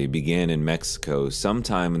Muerte began in Mexico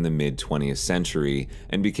sometime in the mid-20th century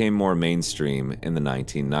and became more mainstream in the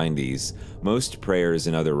 1990s. Most prayers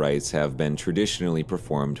and other rites have been traditionally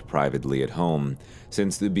performed privately at home.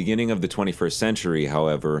 Since the beginning of the 21st century,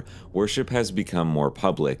 however, worship has become more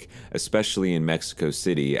public, especially in Mexico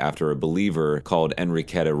City after a believer called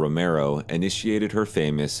Enriqueta Romero initiated her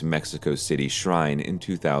famous Mexico City Shrine in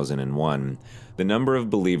 2001. The number of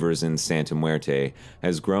believers in Santa Muerte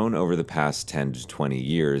has grown over the past 10 to 20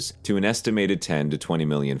 years to an estimated 10 to 20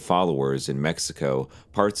 million followers in Mexico,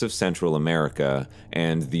 parts of Central America,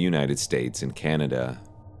 and the United States and Canada.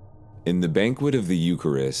 In the banquet of the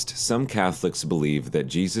Eucharist, some Catholics believe that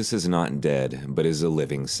Jesus is not dead, but is a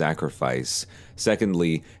living sacrifice.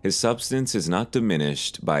 Secondly, his substance is not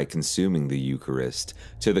diminished by consuming the Eucharist.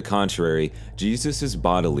 To the contrary, Jesus is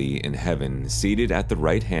bodily in heaven, seated at the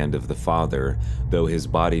right hand of the Father, though his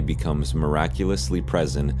body becomes miraculously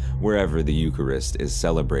present wherever the Eucharist is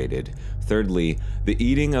celebrated. Thirdly, the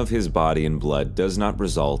eating of his body and blood does not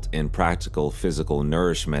result in practical physical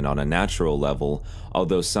nourishment on a natural level,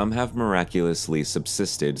 although some have miraculously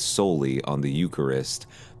subsisted solely on the Eucharist.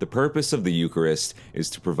 The purpose of the Eucharist is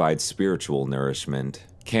to provide spiritual nourishment.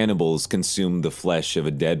 Cannibals consume the flesh of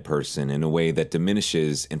a dead person in a way that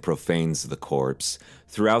diminishes and profanes the corpse.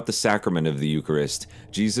 Throughout the sacrament of the Eucharist,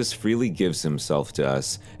 Jesus freely gives himself to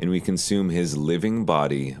us, and we consume his living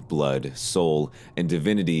body, blood, soul, and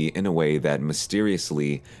divinity in a way that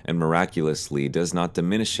mysteriously and miraculously does not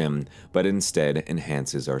diminish him, but instead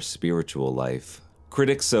enhances our spiritual life.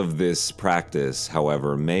 Critics of this practice,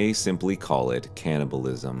 however, may simply call it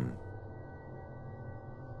cannibalism.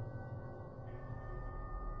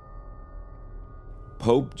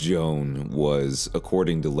 Pope Joan was,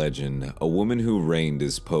 according to legend, a woman who reigned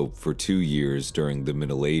as pope for 2 years during the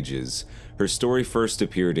Middle Ages. Her story first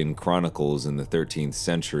appeared in chronicles in the 13th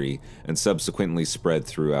century and subsequently spread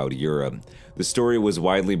throughout Europe. The story was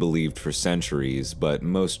widely believed for centuries, but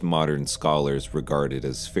most modern scholars regard it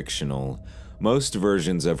as fictional. Most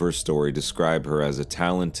versions of her story describe her as a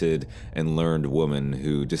talented and learned woman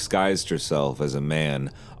who disguised herself as a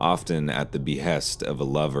man, often at the behest of a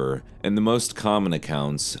lover. In the most common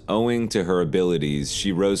accounts, owing to her abilities,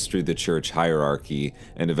 she rose through the church hierarchy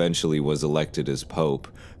and eventually was elected as pope.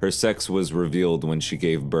 Her sex was revealed when she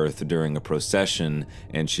gave birth during a procession,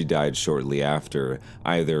 and she died shortly after,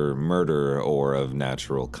 either murder or of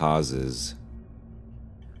natural causes.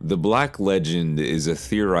 The Black Legend is a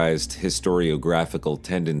theorized historiographical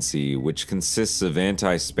tendency which consists of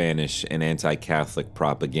anti-Spanish and anti-Catholic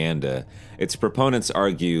propaganda. Its proponents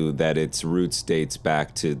argue that its roots dates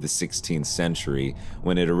back to the 16th century,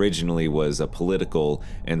 when it originally was a political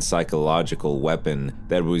and psychological weapon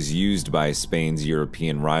that was used by Spain's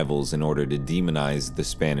European rivals in order to demonize the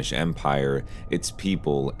Spanish Empire, its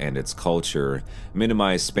people, and its culture,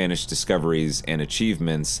 minimize Spanish discoveries and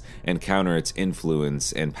achievements, and counter its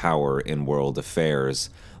influence and power in world affairs.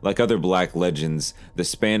 Like other Black Legends, the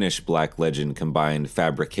Spanish Black Legend combined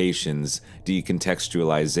fabrications,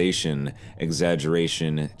 decontextualization,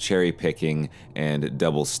 exaggeration, cherry-picking, and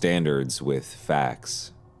double standards with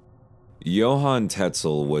facts. Johann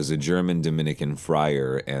Tetzel was a German Dominican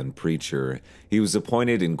friar and preacher. He was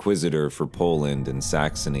appointed inquisitor for Poland and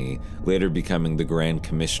Saxony, later becoming the Grand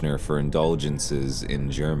Commissioner for Indulgences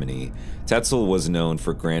in Germany. Tetzel was known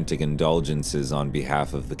for granting indulgences on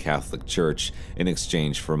behalf of the Catholic Church in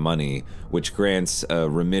exchange for money, which grants a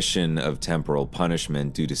remission of temporal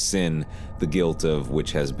punishment due to sin, the guilt of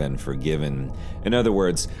which has been forgiven. In other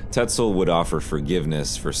words, Tetzel would offer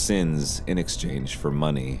forgiveness for sins in exchange for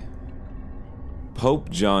money.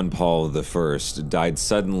 Pope John Paul I died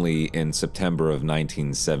suddenly in September of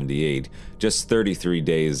 1978, just 33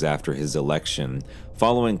 days after his election.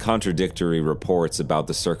 Following contradictory reports about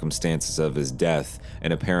the circumstances of his death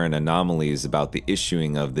and apparent anomalies about the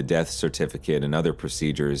issuing of the death certificate and other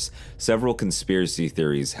procedures, several conspiracy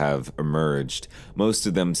theories have emerged. Most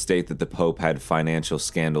of them state that the Pope had financial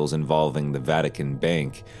scandals involving the Vatican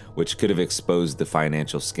Bank, which could have exposed the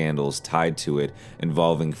financial scandals tied to it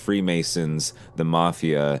involving Freemasons, the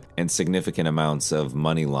Mafia, and significant amounts of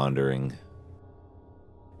money laundering.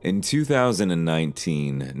 In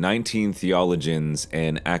 2019, 19 theologians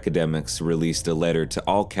and academics released a letter to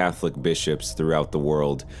all Catholic bishops throughout the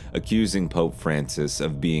world, accusing Pope Francis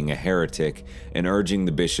of being a heretic and urging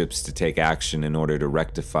the bishops to take action in order to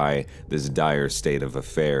rectify this dire state of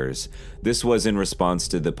affairs. This was in response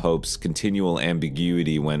to the Pope's continual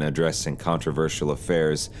ambiguity when addressing controversial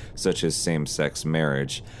affairs such as same-sex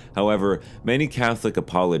marriage. However, many Catholic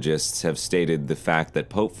apologists have stated the fact that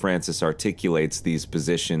Pope Francis articulates these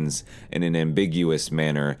positions in an ambiguous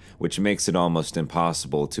manner, which makes it almost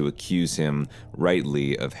impossible to accuse him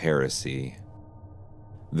rightly of heresy.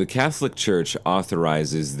 The Catholic Church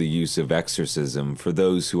authorizes the use of exorcism for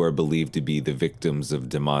those who are believed to be the victims of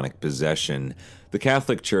demonic possession. The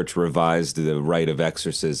Catholic Church revised the rite of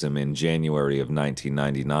exorcism in January of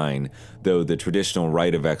 1999, though the traditional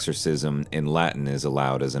rite of exorcism in Latin is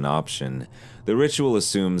allowed as an option. The ritual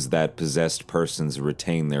assumes that possessed persons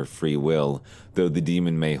retain their free will, though the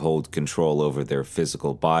demon may hold control over their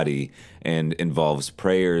physical body, and involves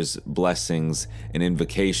prayers, blessings, and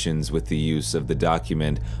invocations with the use of the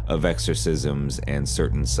document of exorcisms and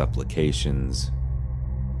certain supplications.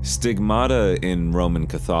 Stigmata in Roman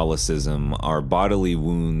Catholicism are bodily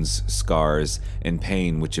wounds, scars, and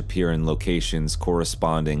pain which appear in locations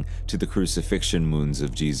corresponding to the crucifixion wounds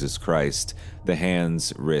of Jesus Christ, the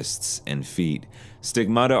hands, wrists, and feet.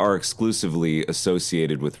 Stigmata are exclusively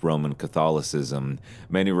associated with Roman Catholicism.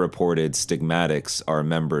 Many reported stigmatics are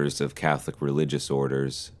members of Catholic religious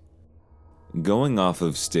orders. Going off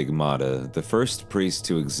of stigmata, the first priest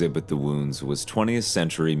to exhibit the wounds was 20th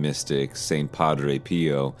century mystic Saint Padre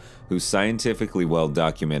Pio, whose scientifically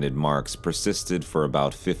well-documented marks persisted for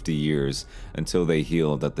about 50 years until they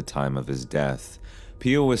healed at the time of his death.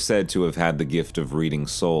 Pio was said to have had the gift of reading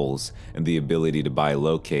souls and the ability to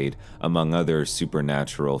bilocate, among other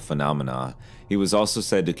supernatural phenomena. He was also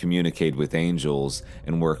said to communicate with angels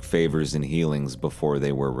and work favors and healings before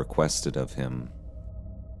they were requested of him.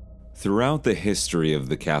 Throughout the history of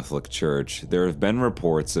the Catholic Church, there have been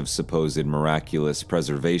reports of supposed miraculous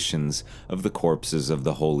preservations of the corpses of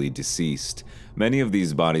the holy deceased. Many of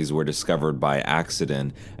these bodies were discovered by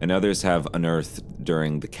accident, and others have unearthed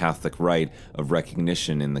during the Catholic rite of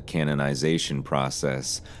recognition in the canonization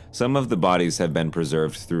process. Some of the bodies have been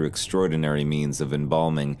preserved through extraordinary means of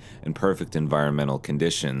embalming and perfect environmental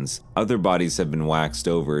conditions. Other bodies have been waxed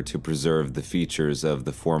over to preserve the features of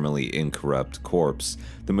the formerly incorrupt corpse.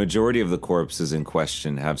 The majority of the corpses in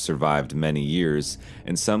question have survived many years,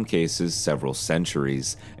 in some cases several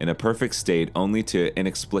centuries, in a perfect state only to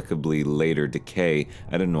inexplicably later decay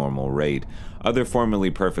at a normal rate. Other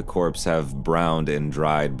formerly perfect corpses have browned and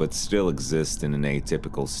dried but still exist in an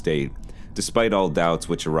atypical state. Despite all doubts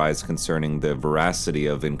which arise concerning the veracity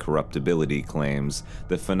of incorruptibility claims,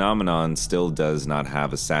 the phenomenon still does not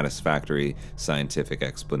have a satisfactory scientific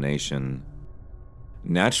explanation.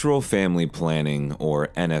 Natural family planning, or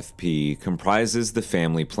NFP, comprises the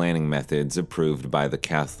family planning methods approved by the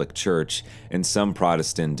Catholic Church and some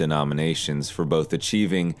Protestant denominations for both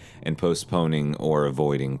achieving and postponing or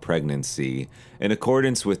avoiding pregnancy. In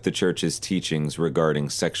accordance with the Church's teachings regarding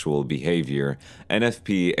sexual behavior,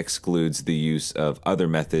 NFP excludes the use of other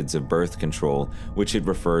methods of birth control, which it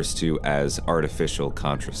refers to as artificial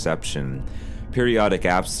contraception. Periodic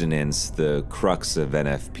abstinence, the crux of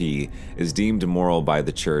NFP, is deemed immoral by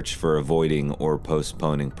the Church for avoiding or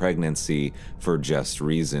postponing pregnancy for just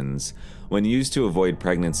reasons. When used to avoid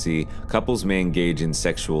pregnancy, couples may engage in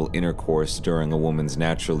sexual intercourse during a woman's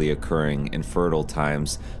naturally occurring infertile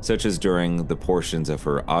times, such as during the portions of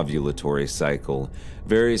her ovulatory cycle.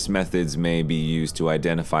 Various methods may be used to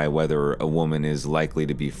identify whether a woman is likely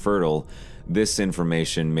to be fertile. This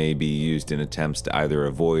information may be used in attempts to either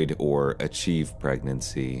avoid or achieve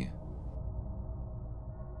pregnancy.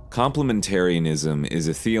 Complementarianism is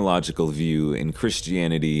a theological view in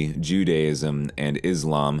Christianity, Judaism, and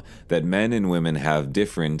Islam that men and women have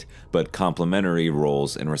different but complementary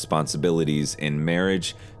roles and responsibilities in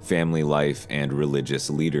marriage, family life, and religious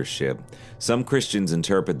leadership. Some Christians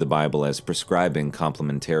interpret the Bible as prescribing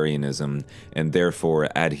complementarianism and therefore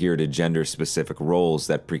adhere to gender-specific roles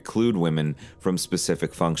that preclude women from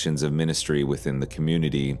specific functions of ministry within the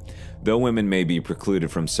community. Though women may be precluded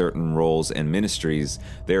from certain roles and ministries,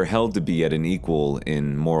 they are held to be at an equal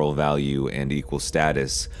in moral value and equal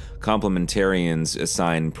status. Complementarians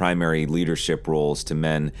assign primary leadership roles to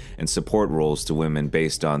men and support roles to women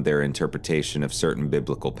based on their interpretation of certain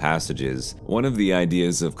biblical passages. One of the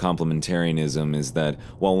ideas of complementarianism is that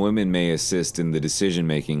while women may assist in the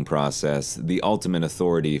decision-making process, the ultimate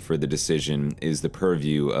authority for the decision is the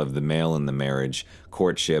purview of the male in the marriage,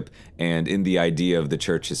 courtship, and in the idea of the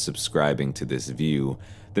Church's subscribing to this view.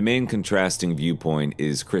 The main contrasting viewpoint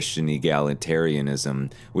is Christian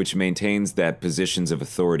egalitarianism, which maintains that positions of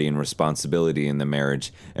authority and responsibility in the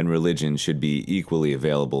marriage and religion should be equally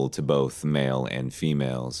available to both male and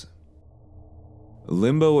females.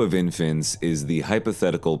 Limbo of infants is the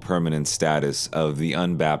hypothetical permanent status of the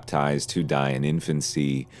unbaptized who die in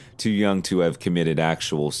infancy, too young to have committed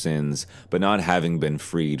actual sins, but not having been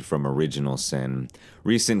freed from original sin.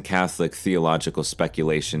 Recent Catholic theological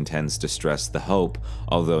speculation tends to stress the hope,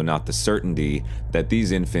 although not the certainty, that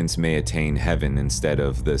these infants may attain heaven instead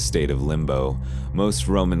of the state of limbo. Most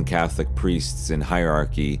Roman Catholic priests in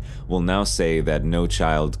hierarchy will now say that no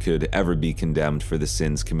child could ever be condemned for the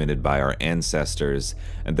sins committed by our ancestors,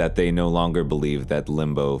 and that they no longer believe that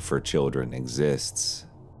limbo for children exists.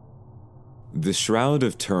 The Shroud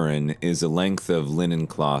of Turin is a length of linen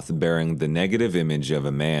cloth bearing the negative image of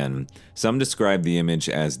a man. Some describe the image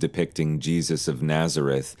as depicting Jesus of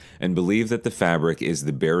Nazareth and believe that the fabric is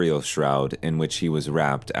the burial shroud in which he was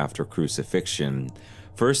wrapped after crucifixion.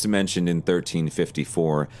 First mentioned in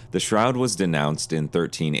 1354, the shroud was denounced in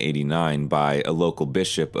 1389 by a local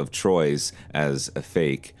bishop of Troyes as a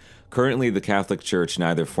fake. Currently, the Catholic Church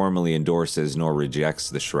neither formally endorses nor rejects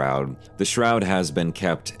the shroud. The shroud has been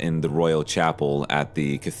kept in the Royal Chapel at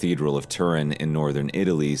the Cathedral of Turin in northern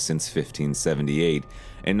Italy since 1578.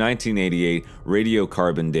 In 1988,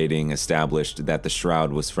 radiocarbon dating established that the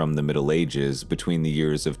shroud was from the Middle Ages, between the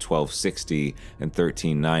years of 1260 and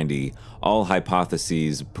 1390. All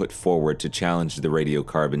hypotheses put forward to challenge the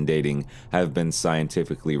radiocarbon dating have been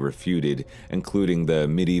scientifically refuted, including the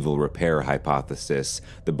medieval repair hypothesis,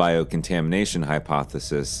 the biocontamination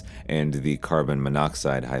hypothesis, and the carbon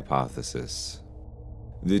monoxide hypothesis.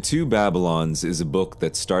 The Two Babylons is a book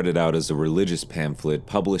that started out as a religious pamphlet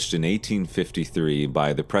published in 1853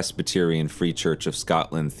 by the Presbyterian Free Church of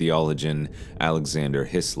Scotland theologian Alexander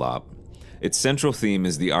Hislop. Its central theme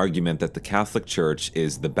is the argument that the Catholic Church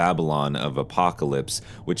is the Babylon of Apocalypse,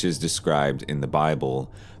 which is described in the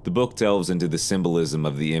Bible. The book delves into the symbolism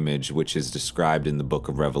of the image which is described in the book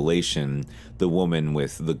of Revelation, the woman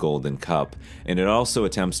with the golden cup, and it also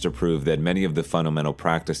attempts to prove that many of the fundamental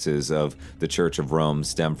practices of the Church of Rome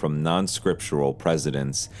stem from non-scriptural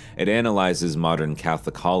precedents. It analyzes modern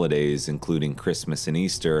Catholic holidays, including Christmas and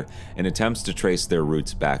Easter, and attempts to trace their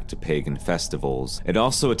roots back to pagan festivals. It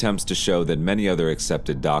also attempts to show that many other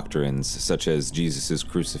accepted doctrines, such as Jesus'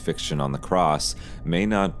 crucifixion on the cross, may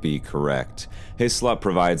not be correct. Hislop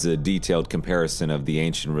provides a detailed comparison of the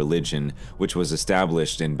ancient religion which was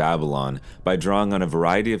established in Babylon by drawing on a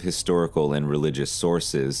variety of historical and religious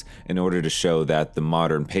sources in order to show that the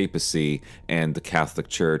modern papacy and the Catholic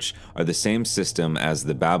Church are the same system as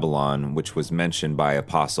the Babylon which was mentioned by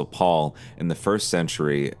Apostle Paul in the 1st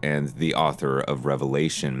century and the author of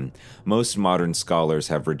Revelation. Most modern scholars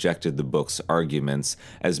have rejected the book's arguments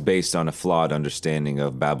as based on a flawed understanding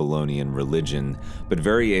of Babylonian religion, but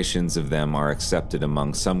variations of them are accepted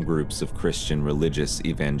among some groups of Christian religious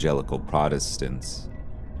evangelical Protestants.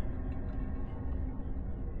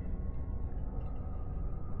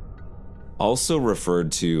 Also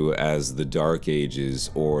referred to as the Dark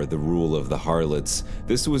Ages or the rule of the harlots,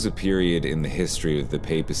 this was a period in the history of the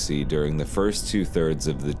papacy during the first 2/3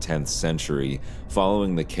 of the 10th century,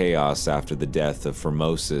 following the chaos after the death of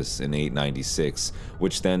Formosus in 896,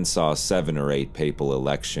 which then saw 7 or 8 papal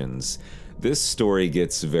elections. This story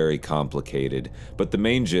gets very complicated, but the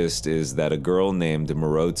main gist is that a girl named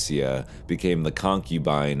Marozia became the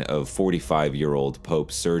concubine of 45-year-old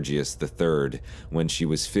Pope Sergius III when she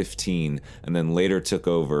was 15, and then later took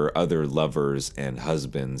over other lovers and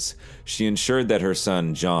husbands. She ensured that her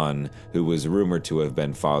son John, who was rumored to have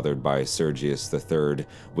been fathered by Sergius III,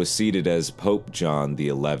 was seated as Pope John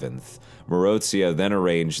XI. Marozia then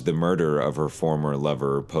arranged the murder of her former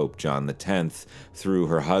lover, Pope John X, through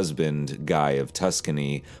her husband, Guy of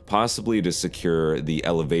Tuscany, possibly to secure the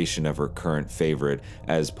elevation of her current favorite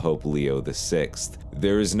as Pope Leo VI.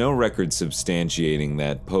 There is no record substantiating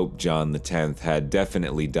that Pope John X had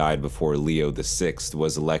definitely died before Leo VI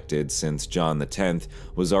was elected, since John X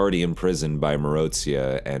was already imprisoned by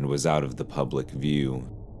Marozia and was out of the public view.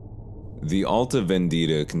 The Alta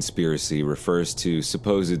Vendita conspiracy refers to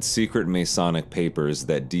supposed secret Masonic papers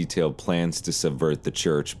that detail plans to subvert the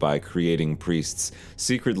church by creating priests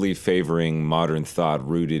secretly favoring modern thought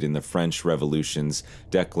rooted in the French Revolution's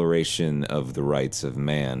Declaration of the Rights of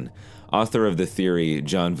Man. Author of the theory,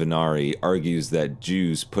 John Venari, argues that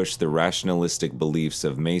Jews pushed the rationalistic beliefs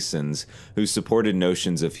of Masons who supported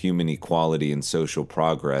notions of human equality and social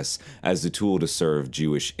progress as a tool to serve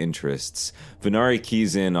Jewish interests. Venari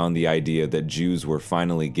keys in on the idea that Jews were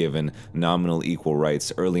finally given nominal equal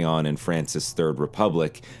rights early on in France's Third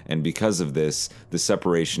Republic, and because of this, the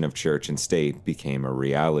separation of church and state became a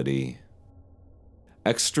reality.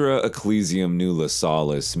 Extra ecclesiam nulla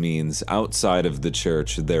salus means outside of the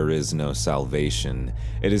church there is no salvation.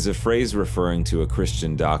 It is a phrase referring to a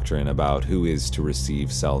Christian doctrine about who is to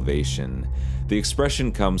receive salvation. The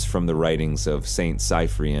expression comes from the writings of Saint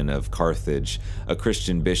Cyprian of Carthage, a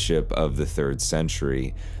Christian bishop of the 3rd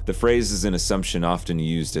century. The phrase is an assumption often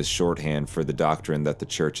used as shorthand for the doctrine that the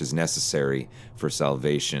church is necessary for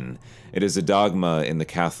salvation. It is a dogma in the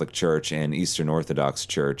Catholic Church and Eastern Orthodox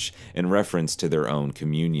Church in reference to their own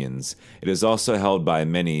communions. It is also held by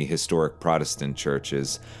many historic Protestant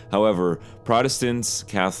churches. However, Protestants,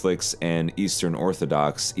 Catholics, and Eastern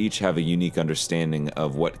Orthodox each have a unique understanding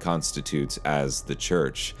of what constitutes as the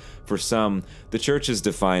church. For some, the church is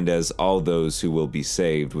defined as all those who will be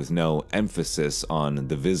saved, with no emphasis on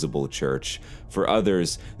the visible church. For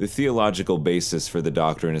others, the theological basis for the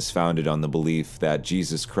doctrine is founded on the belief that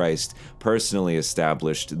Jesus Christ personally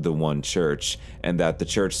established the one church, and that the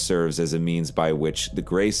church serves as a means by which the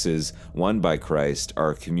graces won by Christ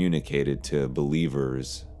are communicated to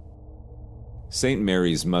believers. St.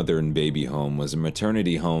 Mary's Mother and Baby Home was a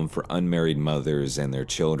maternity home for unmarried mothers and their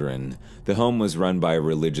children. The home was run by a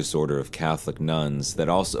religious order of Catholic nuns that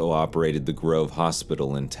also operated the Grove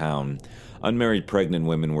Hospital in town. Unmarried pregnant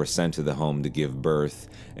women were sent to the home to give birth.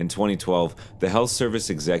 In 2012, the health service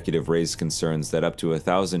executive raised concerns that up to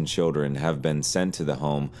 1,000 children have been sent to the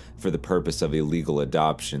home for the purpose of illegal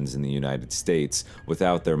adoptions in the United States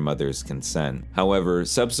without their mother's consent. However,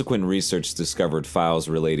 subsequent research discovered files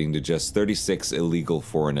relating to just 36 illegal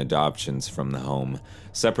foreign adoptions from the home.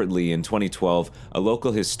 Separately, in 2012, a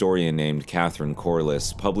local historian named Catherine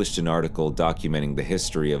Corliss published an article documenting the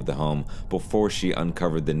history of the home before she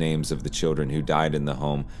uncovered the names of the children who died in the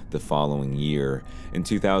home the following year. In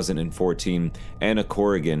 2014, Anna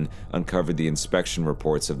Corrigan uncovered the inspection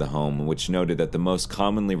reports of the home, which noted that the most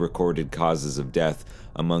commonly recorded causes of death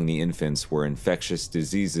among the infants were infectious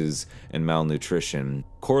diseases and malnutrition.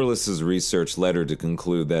 Corliss's research led her to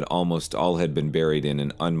conclude that almost all had been buried in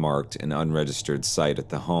an unmarked and unregistered site at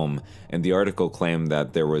the home, and the article claimed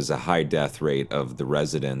that there was a high death rate of the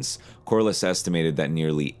residents. Corliss estimated that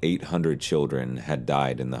nearly 800 children had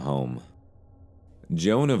died in the home.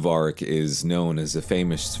 Joan of Arc is known as a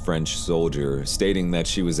famous French soldier, stating that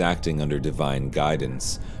she was acting under divine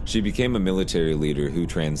guidance. She became a military leader who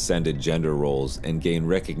transcended gender roles and gained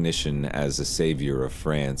recognition as a savior of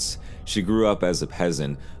France. She grew up as a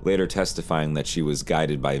peasant, later testifying that she was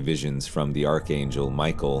guided by visions from the Archangel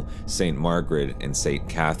Michael, Saint Margaret, and Saint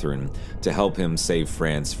Catherine to help him save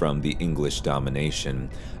France from the English domination.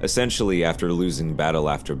 Essentially, after losing battle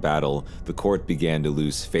after battle, the court began to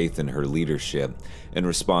lose faith in her leadership. In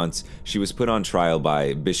response, she was put on trial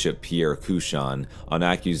by Bishop Pierre Couchon on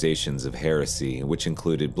accusations of heresy, which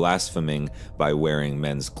included blaspheming by wearing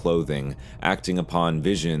men's clothing, acting upon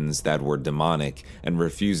visions that were demonic, and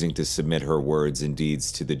refusing to submit her words and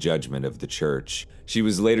deeds to the judgment of the church. She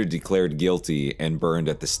was later declared guilty and burned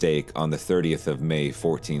at the stake on the 30th of May,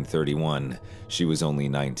 1431. She was only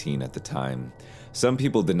 19 at the time. Some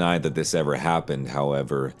people deny that this ever happened,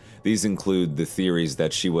 however. These include the theories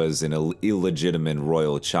that she was an illegitimate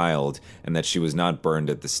royal child and that she was not burned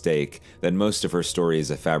at the stake, that most of her story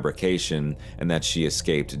is a fabrication, and that she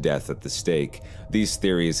escaped death at the stake. These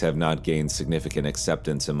theories have not gained significant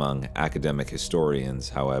acceptance among academic historians,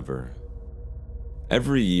 however.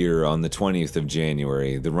 Every year on the 20th of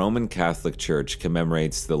January, the Roman Catholic Church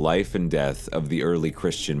commemorates the life and death of the early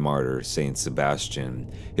Christian martyr, Saint Sebastian.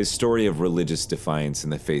 His story of religious defiance in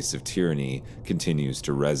the face of tyranny continues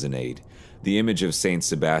to resonate. The image of Saint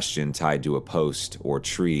Sebastian tied to a post or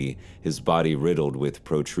tree, his body riddled with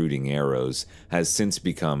protruding arrows, has since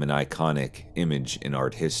become an iconic image in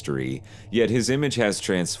art history, yet his image has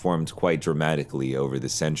transformed quite dramatically over the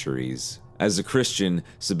centuries. As a Christian,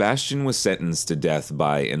 Sebastian was sentenced to death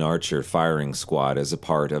by an archer firing squad as a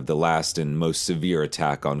part of the last and most severe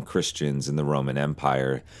attack on Christians in the Roman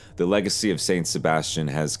Empire. The legacy of Saint Sebastian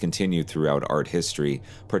has continued throughout art history,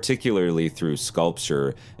 particularly through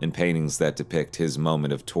sculpture and paintings that depict his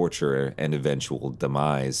moment of torture and eventual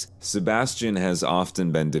demise. Sebastian has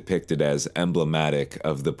often been depicted as emblematic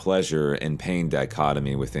of the pleasure and pain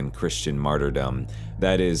dichotomy within Christian martyrdom.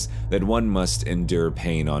 That is, that one must endure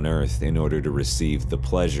pain on earth in order to receive the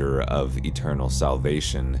pleasure of eternal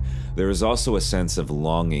salvation. There is also a sense of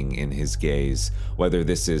longing in his gaze, whether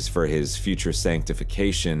this is for his future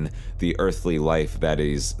sanctification, the earthly life that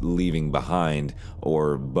is leaving behind,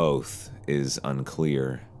 or both is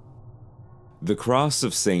unclear. The cross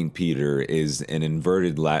of St. Peter is an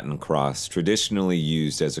inverted Latin cross traditionally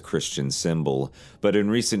used as a Christian symbol, but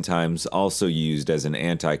in recent times also used as an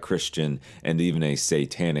anti-Christian and even a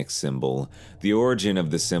satanic symbol. The origin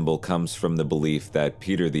of the symbol comes from the belief that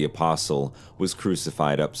Peter the Apostle was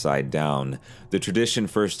crucified upside down. The tradition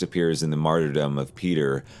first appears in the martyrdom of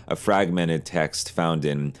Peter, a fragmented text found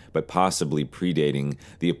in, but possibly predating,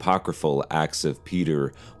 the apocryphal Acts of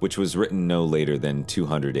Peter, which was written no later than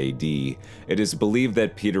 200 AD. It is believed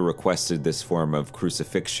that Peter requested this form of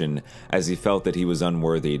crucifixion as he felt that he was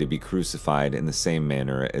unworthy to be crucified in the same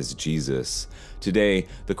manner as Jesus. Today,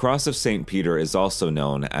 the cross of St. Peter is also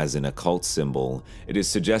known as an occult symbol. It is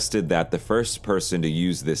suggested that the first person to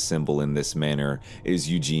use this symbol in this manner is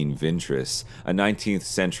Eugene Vintris, a 19th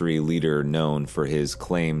century leader known for his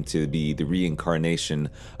claim to be the reincarnation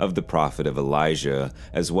of the prophet of Elijah,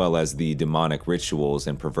 as well as the demonic rituals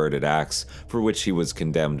and perverted acts for which he was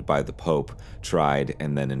condemned by the Pope, tried,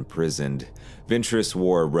 and then imprisoned. Vintris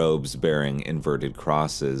wore robes bearing inverted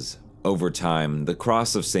crosses. Over time, the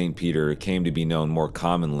cross of St. Peter came to be known more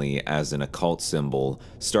commonly as an occult symbol.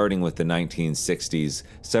 Starting with the 1960s,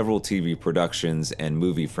 several TV productions and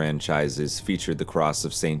movie franchises featured the cross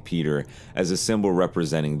of St. Peter as a symbol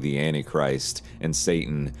representing the Antichrist and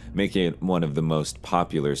Satan, making it one of the most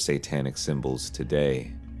popular satanic symbols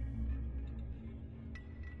today.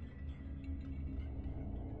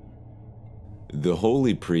 The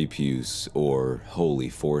Holy Prepuce, or Holy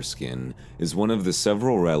Foreskin, is one of the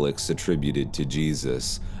several relics attributed to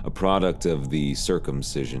Jesus, a product of the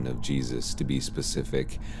circumcision of Jesus, to be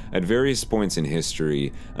specific. At various points in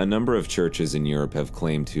history, a number of churches in Europe have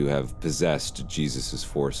claimed to have possessed Jesus'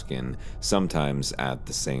 foreskin, sometimes at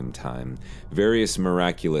the same time. Various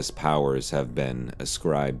miraculous powers have been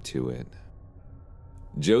ascribed to it.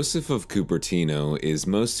 Joseph of Cupertino is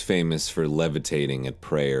most famous for levitating at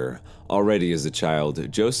prayer. Already as a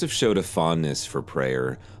child, Joseph showed a fondness for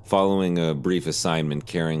prayer. Following a brief assignment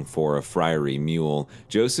caring for a friary mule,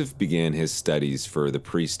 Joseph began his studies for the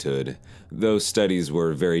priesthood. Though studies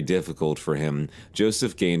were very difficult for him,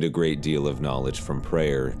 Joseph gained a great deal of knowledge from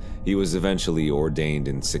prayer. He was eventually ordained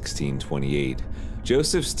in 1628.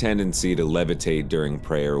 Joseph's tendency to levitate during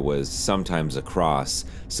prayer was sometimes a cross.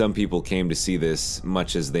 Some people came to see this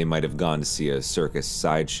much as they might have gone to see a circus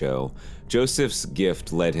sideshow. Joseph's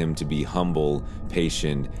gift led him to be humble,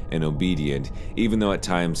 patient, and obedient, even though at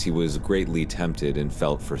times he was greatly tempted and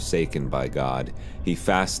felt forsaken by God. He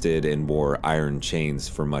fasted and wore iron chains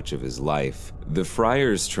for much of his life. The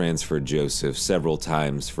friars transferred Joseph several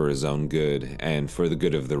times for his own good and for the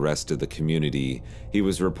good of the rest of the community. He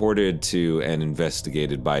was reported to and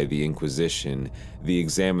investigated by the Inquisition. The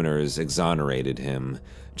examiners exonerated him.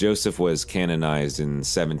 Joseph was canonized in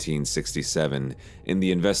 1767. In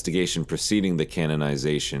the investigation preceding the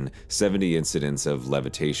canonization, 70 incidents of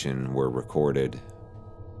levitation were recorded.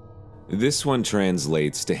 This one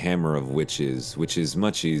translates to Hammer of Witches, which is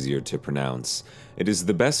much easier to pronounce. It is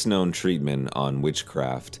the best-known treatment on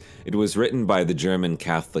witchcraft. It was written by the German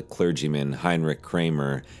Catholic clergyman Heinrich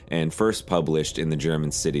Kramer and first published in the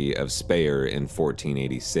German city of Speyer in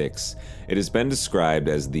 1486. It has been described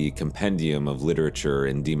as the compendium of literature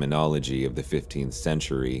and demonology of the 15th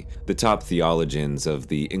century. The top theologians of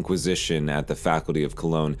the Inquisition at the Faculty of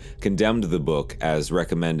Cologne condemned the book as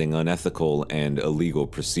recommending unethical and illegal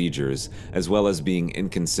procedures, as well as being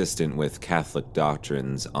inconsistent with Catholic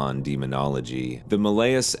doctrines on demonology. The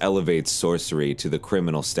Malleus elevates sorcery to the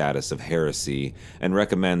criminal status of heresy and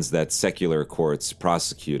recommends that secular courts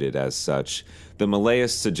prosecute it as such. The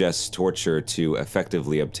Malleus suggests torture to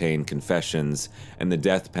effectively obtain confessions and the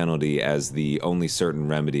death penalty as the only certain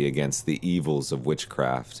remedy against the evils of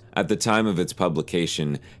witchcraft. At the time of its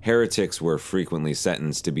publication, heretics were frequently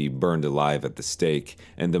sentenced to be burned alive at the stake,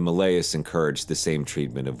 and the Malleus encouraged the same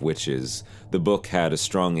treatment of witches. The book had a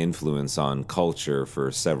strong influence on culture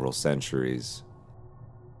for several centuries.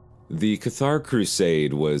 The Cathar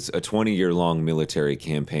Crusade was a 20-year-long military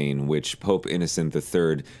campaign which Pope Innocent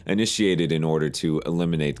III initiated in order to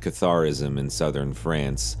eliminate Catharism in southern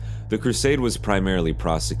France. The crusade was primarily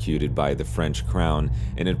prosecuted by the French crown,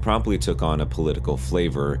 and it promptly took on a political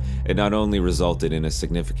flavor. It not only resulted in a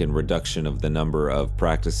significant reduction of the number of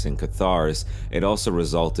practicing Cathars, it also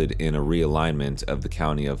resulted in a realignment of the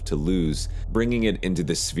county of Toulouse, bringing it into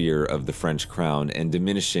the sphere of the French crown and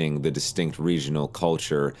diminishing the distinct regional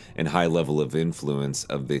culture and high level of influence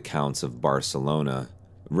of the Counts of Barcelona.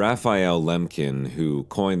 Raphael Lemkin, who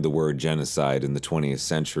coined the word genocide in the 20th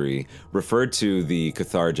century, referred to the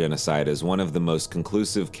Cathar genocide as one of the most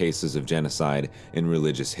conclusive cases of genocide in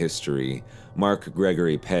religious history. Mark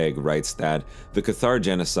Gregory Pegg writes that the Cathar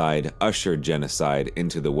genocide ushered genocide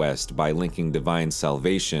into the West by linking divine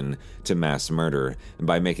salvation to mass murder, and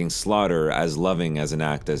by making slaughter as loving as an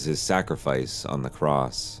act as his sacrifice on the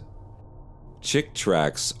cross. Chick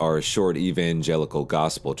tracts are short evangelical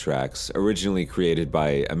gospel tracts, originally created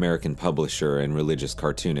by American publisher and religious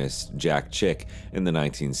cartoonist Jack Chick in the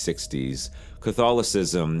 1960s.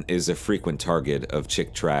 Catholicism is a frequent target of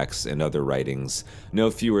Chick tracts and other writings.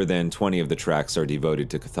 No fewer than 20 of the tracts are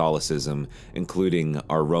devoted to Catholicism, including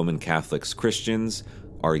Are Roman Catholics Christians?,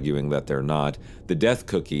 arguing that they're not, The Death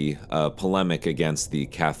Cookie, a polemic against the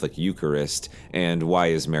Catholic Eucharist, and Why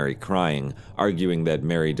is Mary Crying?, arguing that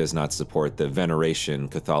Mary does not support the veneration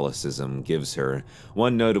Catholicism gives her.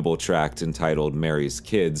 One notable tract entitled Mary's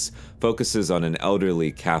Kids focuses on an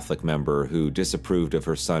elderly Catholic member who disapproved of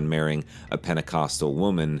her son marrying a Pentecostal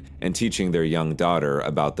woman and teaching their young daughter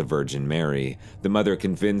about the Virgin Mary. The mother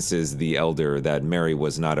convinces the elder that Mary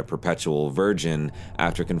was not a perpetual virgin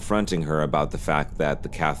after confronting her about the fact that the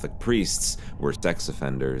Catholic priests were sex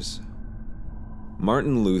offenders.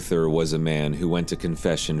 Martin Luther was a man who went to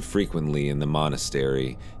confession frequently in the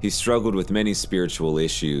monastery. He struggled with many spiritual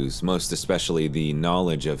issues, most especially the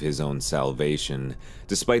knowledge of his own salvation.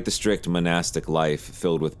 Despite the strict monastic life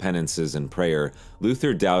filled with penances and prayer,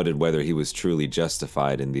 Luther doubted whether he was truly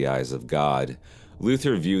justified in the eyes of God.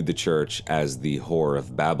 Luther viewed the church as the whore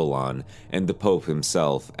of Babylon and the Pope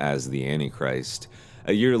himself as the Antichrist.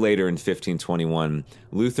 A year later, in 1521,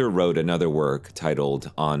 Luther wrote another work titled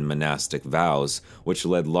On Monastic Vows, which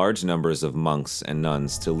led large numbers of monks and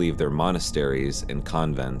nuns to leave their monasteries and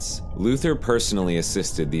convents. Luther personally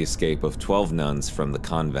assisted the escape of 12 nuns from the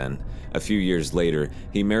convent. A few years later,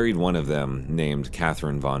 he married one of them, named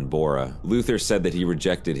Catherine von Bora. Luther said that he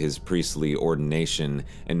rejected his priestly ordination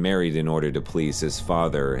and married in order to please his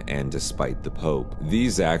father and despite the Pope.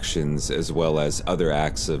 These actions, as well as other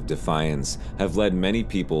acts of defiance, have led many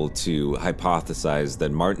people to hypothesize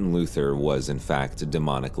that Martin Luther was in fact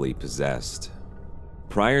demonically possessed.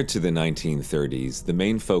 Prior to the 1930s, the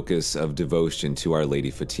main focus of devotion to Our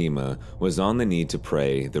Lady Fatima was on the need to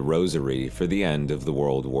pray the Rosary for the end of the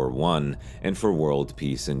World War I and for world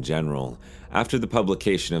peace in general. After the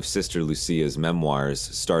publication of Sister Lucia's memoirs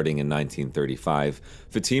starting in 1935,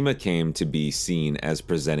 Fatima came to be seen as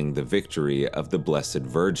presenting the victory of the Blessed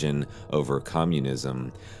Virgin over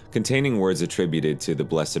communism. Containing words attributed to the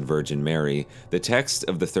Blessed Virgin Mary, the text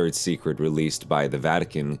of the Third Secret released by the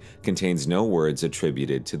Vatican contains no words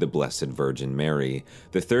attributed to the Blessed Virgin Mary.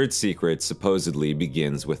 The Third Secret supposedly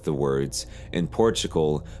begins with the words, "In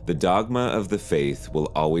Portugal, the dogma of the faith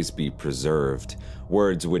will always be preserved,"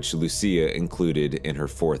 words which Lucia included in her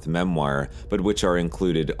fourth memoir, but which are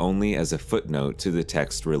included only as a footnote to the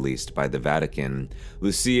text released by the Vatican.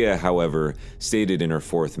 Lucia, however, stated in her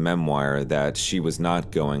fourth memoir that she was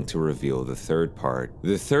not going to reveal the third part.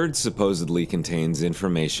 The third supposedly contains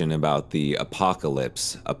information about the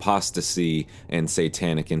apocalypse, apostasy, and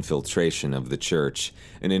satanic infiltration of the church.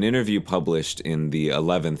 In an interview published in the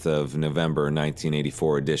 11th of November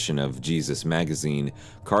 1984 edition of Jesus magazine,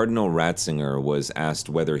 Cardinal Ratzinger was asked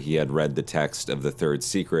whether he had read the text of the Third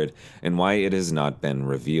Secret and why it has not been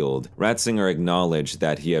revealed. Ratzinger acknowledged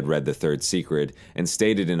that he had read the Third Secret and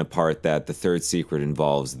stated in a part that the Third Secret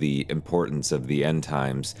involves the importance of the end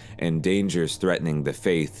times and dangers threatening the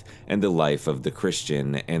faith and the life of the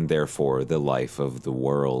Christian and therefore the life of the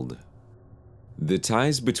world. The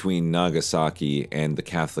ties between Nagasaki and the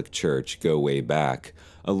Catholic Church go way back.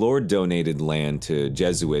 A lord donated land to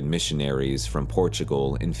Jesuit missionaries from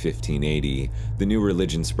Portugal in 1580. The new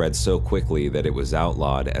religion spread so quickly that it was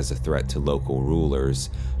outlawed as a threat to local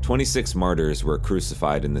rulers. 26 martyrs were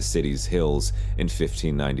crucified in the city's hills in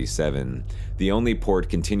 1597. The only port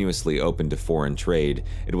continuously open to foreign trade,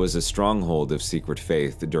 it was a stronghold of secret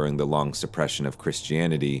faith during the long suppression of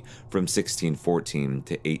Christianity from 1614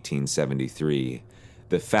 to 1873.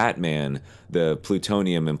 The Fat Man, the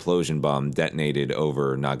plutonium implosion bomb detonated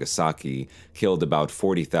over Nagasaki, killed about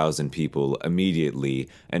 40,000 people immediately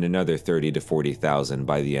and another 30 to 40,000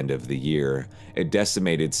 by the end of the year. It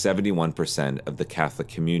decimated 71% of the Catholic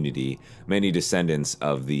community, many descendants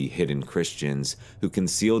of the hidden Christians who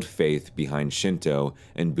concealed faith behind Shinto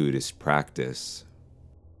and Buddhist practice.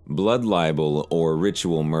 Blood libel, or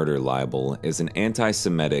ritual murder libel, is an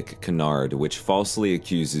anti-Semitic canard which falsely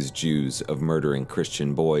accuses Jews of murdering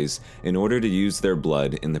Christian boys in order to use their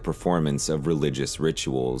blood in the performance of religious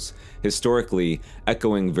rituals. Historically,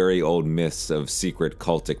 echoing very old myths of secret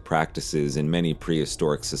cultic practices in many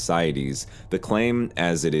prehistoric societies, the claim,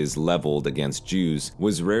 as it is leveled against Jews,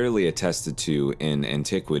 was rarely attested to in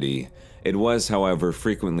antiquity. It was, however,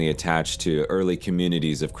 frequently attached to early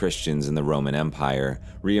communities of Christians in the Roman Empire,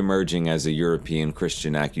 re-emerging as a European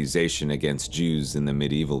Christian accusation against Jews in the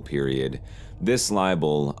medieval period. This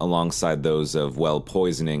libel, alongside those of well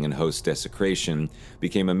poisoning and host desecration,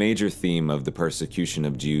 became a major theme of the persecution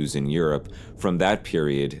of Jews in Europe from that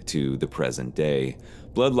period to the present day.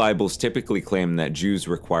 Blood libels typically claim that Jews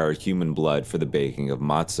require human blood for the baking of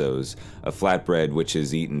matzos, a flatbread which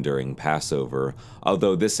is eaten during Passover,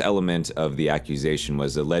 although this element of the accusation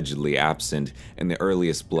was allegedly absent in the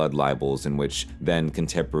earliest blood libels in which then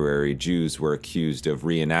contemporary Jews were accused of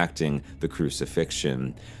reenacting the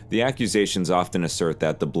crucifixion. The accusations often assert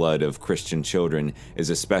that the blood of Christian children is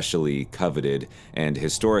especially coveted, and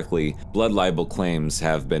historically, blood libel claims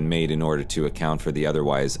have been made in order to account for the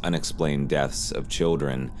otherwise unexplained deaths of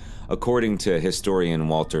children. According to historian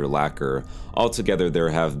Walter Lacker, altogether there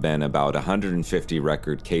have been about 150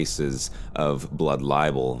 record cases of blood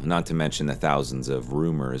libel, not to mention the thousands of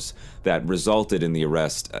rumors, that resulted in the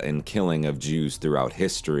arrest and killing of Jews throughout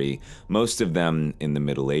history, most of them in the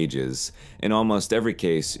Middle Ages. In almost every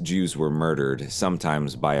case, Jews were murdered,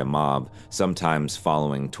 sometimes by a mob, sometimes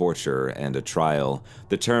following torture and a trial.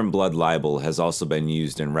 The term blood libel has also been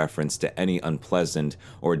used in reference to any unpleasant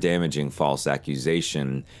or damaging false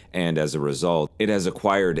accusation, and as a result, it has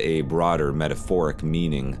acquired a broader metaphoric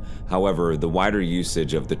meaning. However, the wider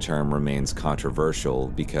usage of the term remains controversial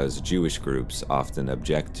because Jewish groups often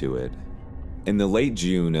object to it. In the late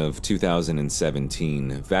June of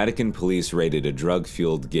 2017, Vatican police raided a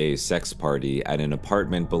drug-fueled gay sex party at an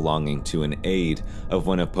apartment belonging to an aide of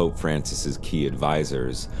one of Pope Francis's key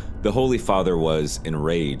advisors. The Holy Father was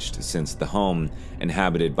enraged since the home,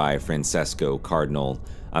 inhabited by Francesco Cardinal,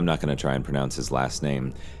 I'm not going to try and pronounce his last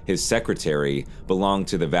name, his secretary, belonged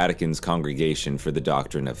to the Vatican's Congregation for the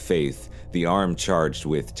Doctrine of Faith, the arm charged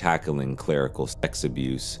with tackling clerical sex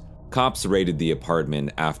abuse. Cops raided the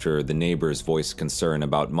apartment after the neighbors voiced concern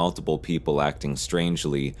about multiple people acting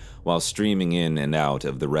strangely while streaming in and out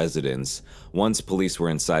of the residence. Once police were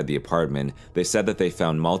inside the apartment, they said that they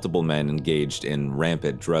found multiple men engaged in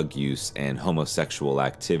rampant drug use and homosexual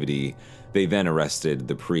activity. They then arrested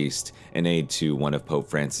the priest, an aide to one of Pope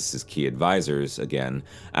Francis's key advisors, again,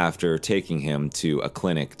 after taking him to a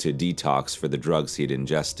clinic to detox for the drugs he'd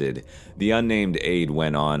ingested. The unnamed aide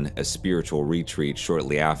went on a spiritual retreat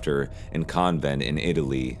shortly after in convent in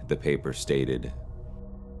Italy, the paper stated.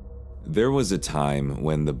 There was a time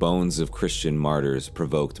when the bones of Christian martyrs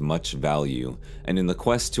provoked much value, and in the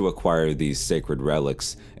quest to acquire these sacred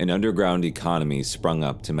relics, an underground economy sprung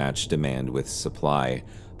up to match demand with supply.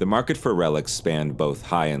 The market for relics spanned both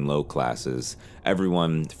high and low classes.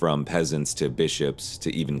 Everyone from peasants to bishops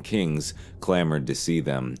to even kings clamored to see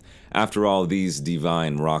them. After all, these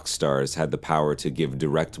divine rock stars had the power to give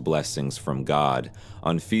direct blessings from God.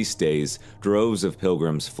 On feast days, droves of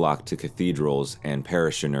pilgrims flocked to cathedrals and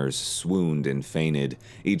parishioners swooned and fainted,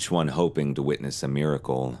 each one hoping to witness a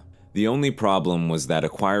miracle. The only problem was that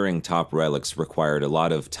acquiring top relics required a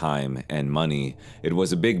lot of time and money. It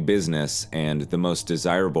was a big business, and the most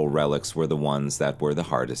desirable relics were the ones that were the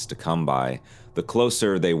hardest to come by. The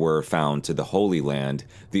closer they were found to the Holy Land,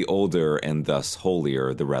 the older and thus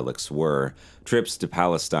holier the relics were. Trips to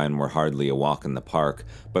Palestine were hardly a walk in the park,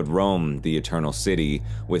 but Rome, the Eternal City,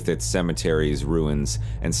 with its cemeteries, ruins,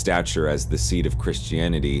 and stature as the seat of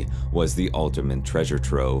Christianity, was the ultimate treasure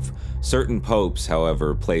trove. Certain popes,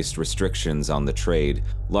 however, placed restrictions on the trade,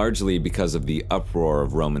 largely because of the uproar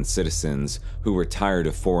of Roman citizens who were tired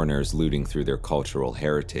of foreigners looting through their cultural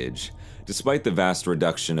heritage. Despite the vast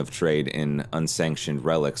reduction of trade in unsanctioned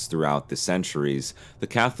relics throughout the centuries, the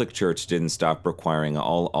Catholic Church didn't stop requiring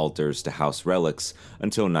all altars to house relics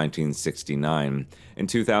until 1969. In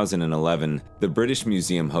 2011, the British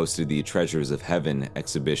Museum hosted the Treasures of Heaven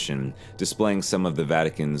exhibition, displaying some of the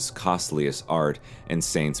Vatican's costliest art and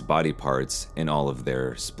saints' body parts in all of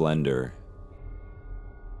their splendor.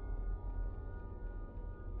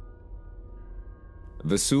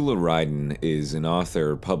 Vasula Ryden is an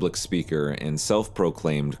author, public speaker, and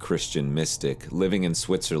self-proclaimed Christian mystic living in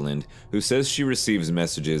Switzerland who says she receives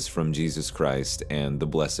messages from Jesus Christ and the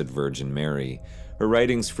Blessed Virgin Mary. Her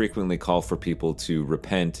writings frequently call for people to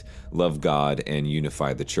repent, love God, and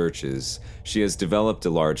unify the churches. She has developed a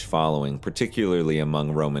large following, particularly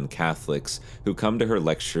among Roman Catholics, who come to her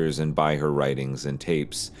lectures and buy her writings and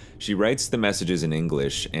tapes. She writes the messages in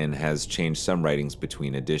English and has changed some writings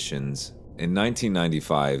between editions. In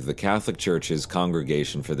 1995, the Catholic Church's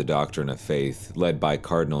Congregation for the Doctrine of Faith, led by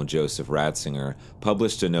Cardinal Joseph Ratzinger,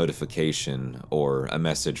 published a notification, or a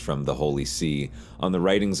message from the Holy See, on the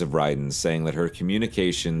writings of Ryden, saying that her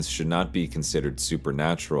communications should not be considered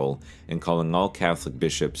supernatural, and calling all Catholic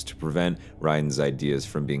bishops to prevent Ryden's ideas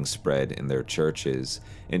from being spread in their churches.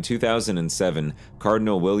 In 2007,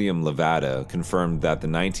 Cardinal William Levada confirmed that the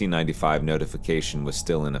 1995 notification was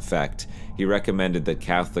still in effect. He recommended that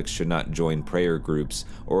Catholics should not join prayer groups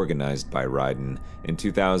organized by Ryden. In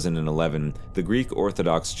 2011, the Greek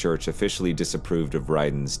Orthodox Church officially disapproved of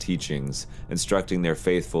Ryden's teachings, instructing their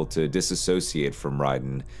faithful to disassociate from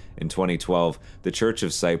Ryden. In 2012, the Church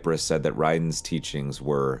of Cyprus said that Ryden's teachings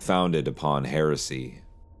were founded upon heresy.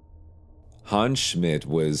 Hans Schmidt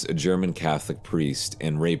was a German Catholic priest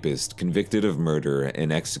and rapist convicted of murder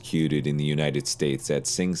and executed in the United States at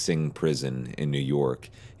Sing Sing Prison in New York.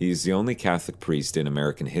 He is the only Catholic priest in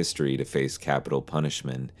American history to face capital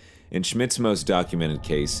punishment. In Schmidt's most documented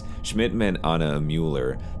case, Schmidt met Anna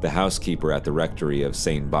Müller, the housekeeper at the rectory of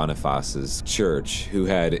St. Boniface's Church, who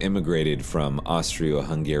had immigrated from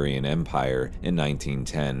Austro-Hungarian Empire in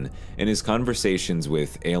 1910. In his conversations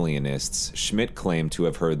with alienists, Schmidt claimed to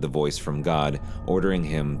have heard the voice from God ordering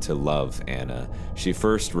him to love Anna. She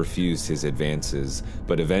first refused his advances,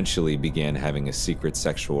 but eventually began having a secret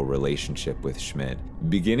sexual relationship with Schmidt.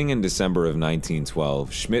 Beginning in December of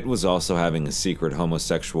 1912, Schmidt was also having a secret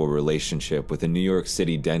homosexual relationship with a New York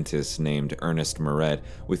City dentist named Ernest Moret,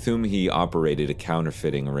 with whom he operated a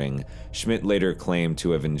counterfeiting ring. Schmidt later claimed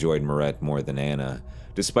to have enjoyed Moret more than Anna.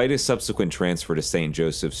 Despite his subsequent transfer to St.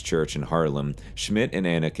 Joseph's Church in Harlem, Schmidt and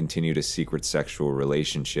Anna continued a secret sexual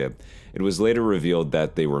relationship. It was later revealed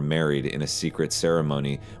that they were married in a secret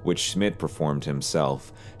ceremony, which Schmidt performed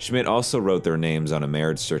himself. Schmidt also wrote their names on a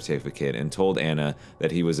marriage certificate and told Anna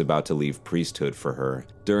that he was about to leave priesthood for her.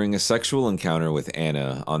 During a sexual encounter with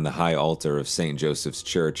Anna on the high altar of St. Joseph's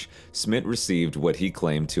Church, Schmidt received what he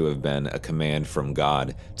claimed to have been a command from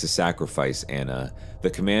God to sacrifice Anna. The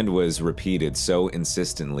command was repeated so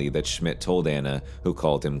insistently that Schmidt told Anna, who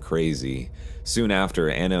called him crazy. Soon after,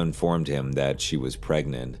 Anna informed him that she was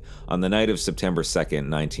pregnant. On the night of September 2nd,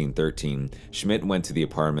 1913, Schmidt went to the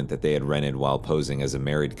apartment that they had rented while posing as a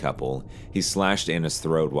married couple. He slashed Anna's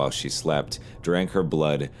throat while she slept, drank her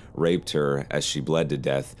blood, raped her as she bled to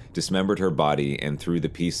death, dismembered her body, and threw the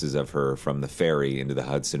pieces of her from the ferry into the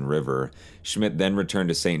Hudson River. Schmidt then returned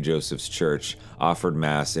to St. Joseph's Church, offered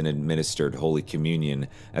Mass, and administered Holy Communion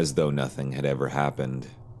as though nothing had ever happened.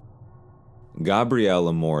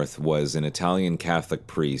 Gabriele Amorth was an Italian Catholic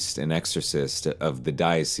priest and exorcist of the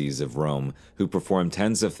Diocese of Rome who performed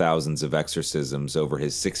tens of thousands of exorcisms over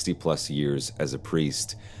his 60-plus years as a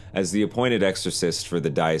priest. As the appointed exorcist for the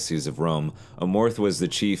Diocese of Rome, Amorth was the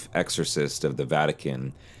chief exorcist of the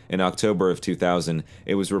Vatican. In October of 2000,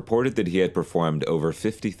 it was reported that he had performed over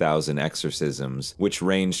 50,000 exorcisms, which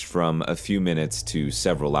ranged from a few minutes to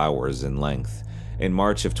several hours in length. In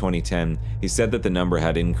March of 2010, he said that the number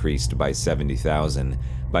had increased by 70,000.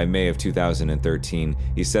 By May of 2013,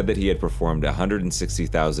 he said that he had performed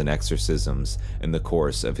 160,000 exorcisms in the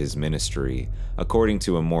course of his ministry. According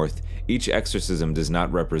to Amorth, each exorcism does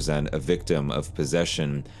not represent a victim of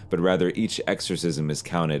possession, but rather each exorcism is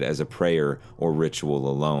counted as a prayer or ritual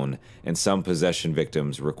alone, and some possession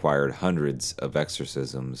victims required hundreds of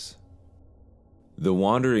exorcisms. The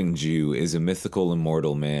Wandering Jew is a mythical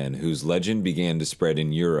immortal man whose legend began to spread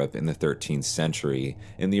in Europe in the 13th century.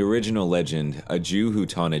 In the original legend, a Jew who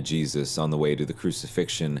taunted Jesus on the way to the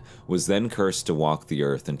crucifixion was then cursed to walk the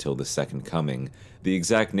earth until the second coming. The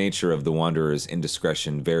exact nature of the wanderer's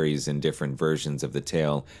indiscretion varies in different versions of the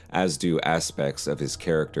tale, as do aspects of his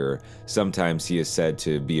character. Sometimes he is said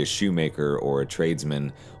to be a shoemaker or a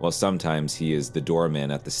tradesman, while sometimes he is the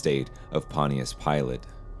doorman at the estate of Pontius Pilate.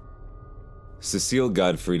 Cecile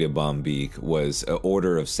Godfrieda Bombeek was an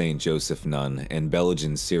Order of St. Joseph nun and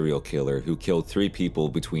Belgian serial killer who killed 3 people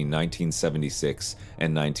between 1976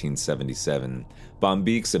 and 1977.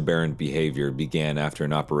 Bombeek's aberrant behavior began after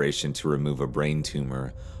an operation to remove a brain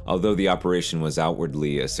tumor. Although the operation was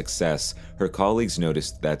outwardly a success, her colleagues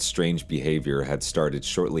noticed that strange behavior had started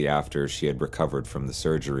shortly after she had recovered from the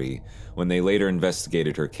surgery. When they later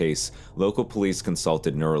investigated her case, local police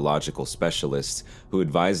consulted neurological specialists who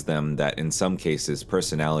advised them that in some cases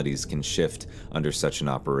personalities can shift under such an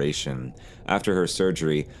operation. After her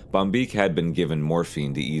surgery, Bombeek had been given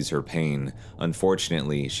morphine to ease her pain.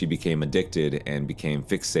 Unfortunately, she became addicted and became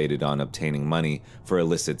fixated on obtaining money for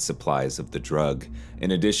illicit supplies of the drug.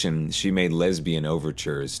 In addition, she made lesbian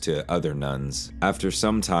overtures to other nuns. After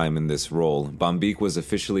some time in this role, Bombeek was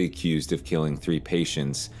officially accused of killing 3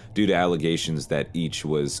 patients due to allegations that each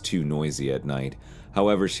was too noisy at night.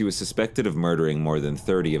 However, she was suspected of murdering more than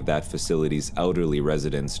 30 of that facility's elderly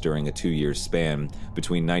residents during a 2-year span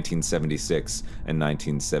between 1976 and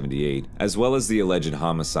 1978. As well as the alleged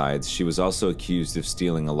homicides, she was also accused of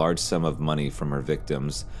stealing a large sum of money from her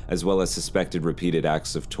victims, as well as suspected repeated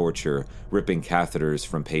acts of torture, ripping catheters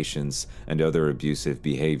from patients, and other abusive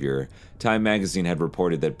behavior. Time magazine had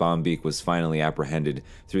reported that Bombeek was finally apprehended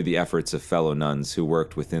through the efforts of fellow nuns who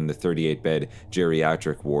worked within the 38-bed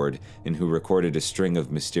geriatric ward and who recorded a string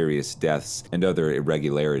of mysterious deaths and other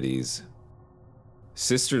irregularities.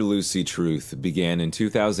 Sister Lucy Truth began in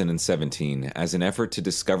 2017 as an effort to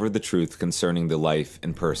discover the truth concerning the life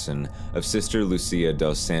and person of Sister Lucia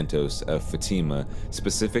dos Santos of Fatima,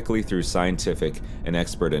 specifically through scientific and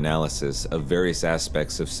expert analysis of various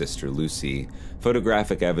aspects of Sister Lucy.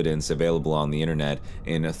 Photographic evidence available on the internet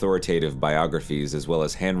in authoritative biographies as well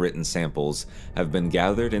as handwritten samples have been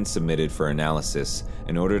gathered and submitted for analysis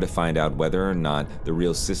in order to find out whether or not the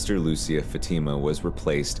real Sister Lucy of Fatima was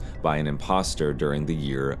replaced by an impostor during the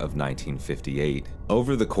year of 1958.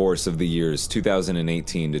 Over the course of the years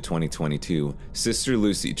 2018 to 2022, Sister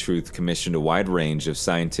Lucy Truth commissioned a wide range of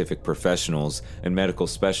scientific professionals and medical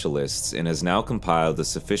specialists and has now compiled a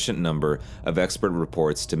sufficient number of expert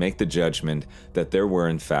reports to make the judgment that there were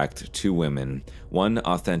in fact two women, one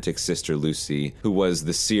authentic Sister Lucy, who was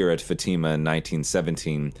the seer at Fatima in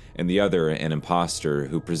 1917, and the other an impostor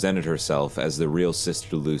who presented herself as the real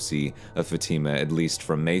Sister Lucy of Fatima at least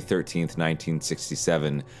from May 13,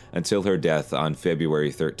 1967 until her death on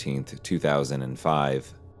February 13,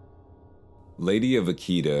 2005. Lady of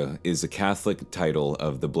Akita is a Catholic title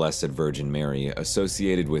of the Blessed Virgin Mary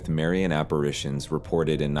associated with Marian apparitions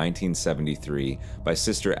reported in 1973 by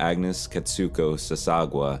Sister Agnes Katsuko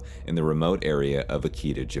Sasagwa in the remote area of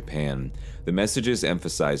Akita, Japan. The messages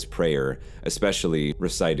emphasize prayer, especially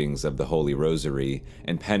recitings of the Holy Rosary,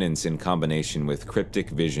 and penance in combination with cryptic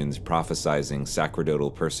visions prophesizing sacerdotal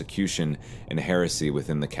persecution and heresy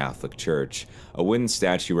within the Catholic Church. A wooden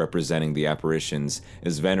statue representing the apparitions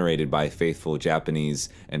is venerated by faithful Japanese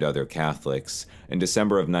and other Catholics. In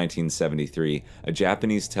December of 1973, a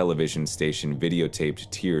Japanese television station videotaped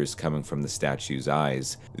tears coming from the statue's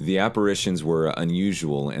eyes. The apparitions were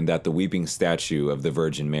unusual in that the weeping statue of the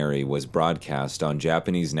Virgin Mary was broadcast on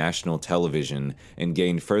Japanese national television and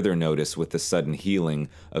gained further notice with the sudden healing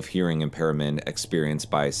of hearing impairment experienced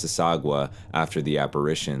by Sasagwa after the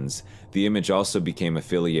apparitions. The image also became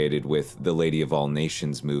affiliated with the Lady of All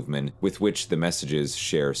Nations movement, with which the messages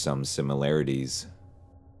share some similarities.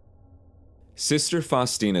 Sister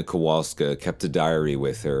Faustina Kowalska kept a diary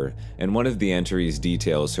with her, and one of the entries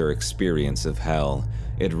details her experience of hell.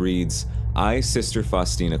 It reads, "I, Sister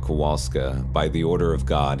Faustina Kowalska, by the order of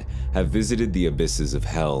God, have visited the abysses of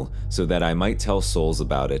hell, so that I might tell souls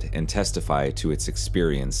about it and testify to its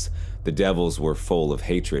experience. The devils were full of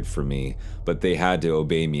hatred for me, but they had to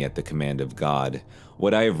obey me at the command of God.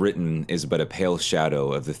 What I have written is but a pale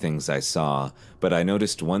shadow of the things I saw, but I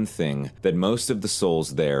noticed one thing, that most of the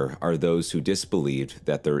souls there are those who disbelieved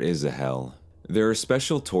that there is a hell. There are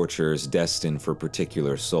special tortures destined for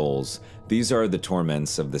particular souls. These are the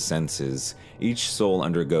torments of the senses. Each soul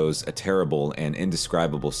undergoes a terrible and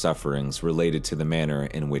indescribable sufferings related to the manner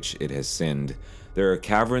in which it has sinned. There are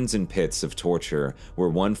caverns and pits of torture where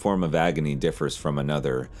one form of agony differs from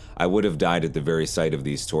another. I would have died at the very sight of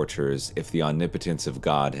these tortures if the omnipotence of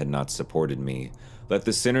God had not supported me. Let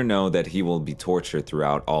the sinner know that he will be tortured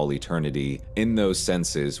throughout all eternity, in those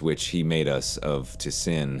senses which he made us of to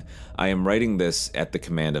sin. I am writing this at the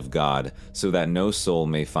command of God, so that no soul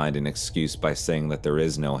may find an excuse by saying that there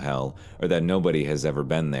is no hell, or that nobody has ever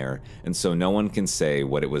been there, and so no one can say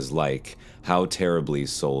what it was like, how terribly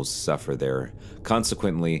souls suffer there.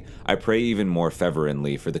 Consequently, I pray even more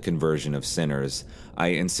fervently for the conversion of sinners. I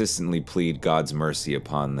insistently plead God's mercy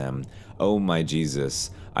upon them. O my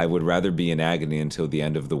Jesus, I would rather be in agony until the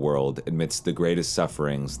end of the world amidst the greatest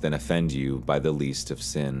sufferings than offend you by the least of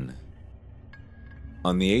sin."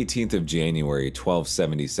 On the 18th of January,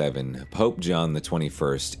 1277, Pope John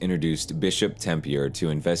XXI introduced Bishop Tempier to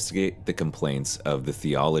investigate the complaints of the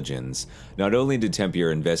theologians. Not only did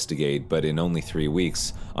Tempier investigate, but in only 3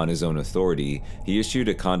 weeks, on his own authority, he issued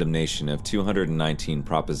a condemnation of 219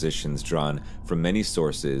 propositions drawn from many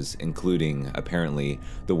sources, including, apparently,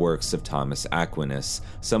 the works of Thomas Aquinas,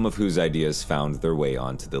 some of whose ideas found their way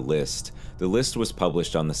onto the list. The list was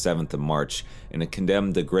published on the 7th of March, and it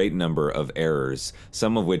condemned a great number of errors,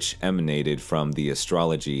 some of which emanated from the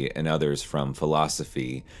astrology and others from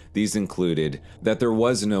philosophy. These included that there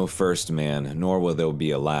was no first man, nor will there be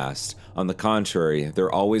a last. On the contrary,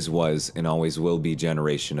 there always was and always will be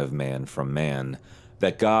generation of man from man.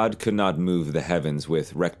 That God could not move the heavens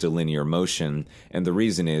with rectilinear motion, and the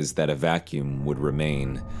reason is that a vacuum would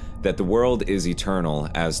remain. That the world is eternal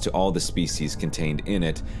as to all the species contained in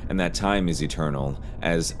it, and that time is eternal,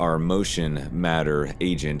 as are motion, matter,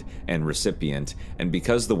 agent, and recipient, and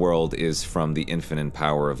because the world is from the infinite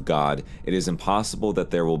power of God, it is impossible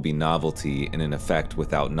that there will be novelty in an effect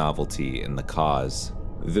without novelty in the cause.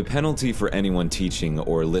 The penalty for anyone teaching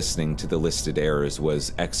or listening to the listed errors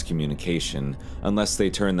was excommunication, unless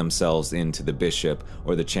they turned themselves in to the bishop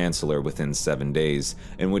or the chancellor within 7 days,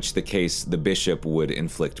 in which the case the bishop would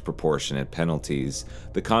inflict proportionate penalties.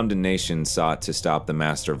 The condemnation sought to stop the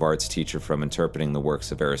Master of Arts teacher from interpreting the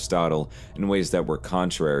works of Aristotle in ways that were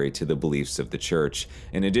contrary to the beliefs of the Church.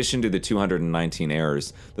 In addition to the 219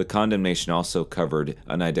 errors, the condemnation also covered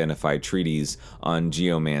unidentified treatises on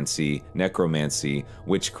geomancy, necromancy,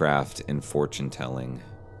 witchcraft, and fortune-telling.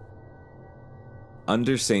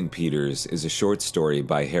 Under St. Peter's is a short story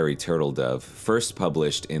by Harry Turtledove, first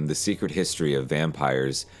published in The Secret History of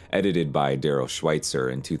Vampires, edited by Daryl Schweitzer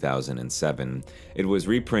in 2007. It was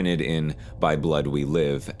reprinted in By Blood We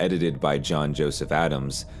Live, edited by John Joseph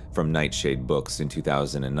Adams from Nightshade Books in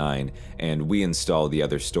 2009, and We Install the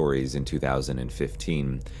Other Stories in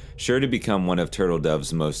 2015. Sure to become one of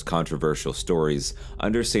Turtledove's most controversial stories,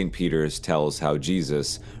 Under St. Peter's tells how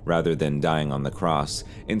Jesus, rather than dying on the cross,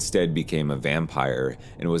 instead became a vampire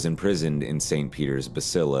and was imprisoned in St. Peter's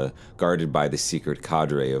Basilica, guarded by the secret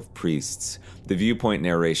cadre of priests. The viewpoint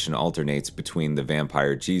narration alternates between the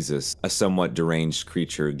vampire Jesus, a somewhat deranged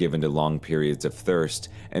creature given to long periods of thirst,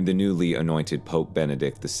 and the newly anointed Pope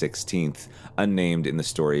Benedict XVI, unnamed in the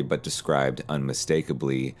story but described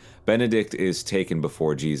unmistakably. Benedict is taken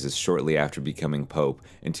before Jesus shortly after becoming Pope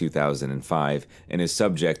in 2005 and is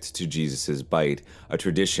subject to Jesus' bite, a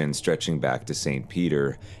tradition stretching back to St.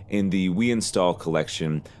 Peter. In the We Install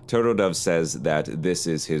collection, Turtledove says that this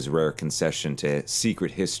is his rare concession to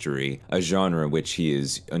secret history, a genre which he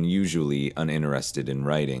is unusually uninterested in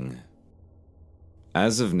writing.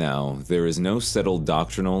 As of now, there is no settled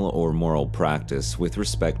doctrinal or moral practice with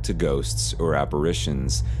respect to ghosts or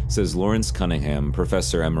apparitions, says Lawrence Cunningham,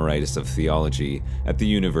 Professor Emeritus of Theology at the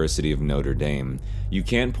University of Notre Dame. You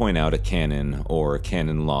can't point out a canon or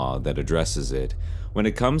canon law that addresses it. When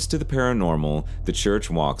it comes to the paranormal, the Church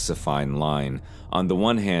walks a fine line. On the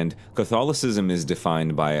one hand, Catholicism is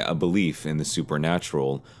defined by a belief in the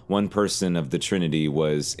supernatural. One person of the Trinity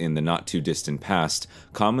was, in the not-too-distant past,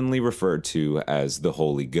 commonly referred to as the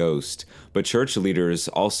Holy Ghost, but Church leaders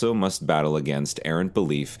also must battle against errant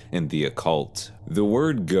belief in the occult. The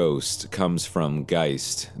word ghost comes from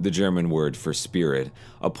Geist, the German word for spirit.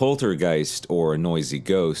 A poltergeist, or noisy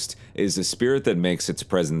ghost, is a spirit that makes its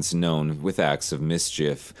presence known with acts of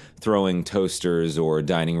mischief, throwing toasters or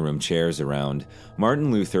dining room chairs around.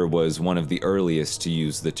 Martin Luther was one of the earliest to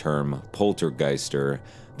use the term poltergeister.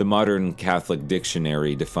 The modern Catholic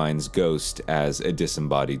dictionary defines ghost as a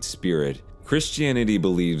disembodied spirit. Christianity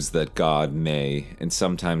believes that God may, and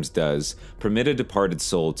sometimes does, permit a departed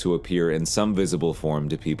soul to appear in some visible form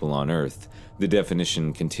to people on earth. The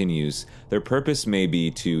definition continues, their purpose may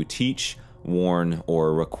be to teach, warn,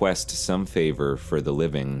 or request some favor for the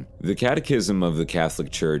living. The Catechism of the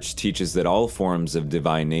Catholic Church teaches that all forms of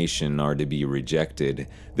divination are to be rejected.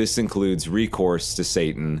 This includes recourse to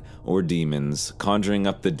Satan or demons, conjuring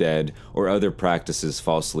up the dead, or other practices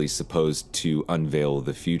falsely supposed to unveil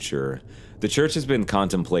the future. The Church has been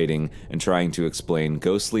contemplating and trying to explain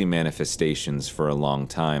ghostly manifestations for a long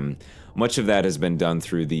time. Much of that has been done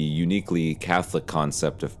through the uniquely Catholic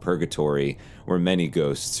concept of purgatory, where many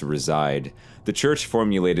ghosts reside. The Church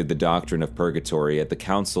formulated the doctrine of purgatory at the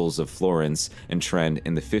councils of Florence and Trent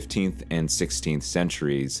in the 15th and 16th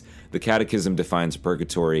centuries. The Catechism defines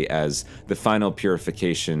purgatory as the final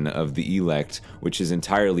purification of the elect, which is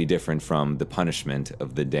entirely different from the punishment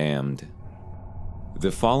of the damned.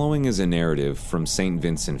 The following is a narrative from St.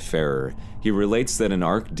 Vincent Ferrer. He relates that an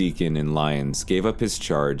archdeacon in Lyons gave up his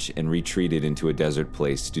charge and retreated into a desert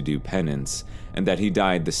place to do penance, and that he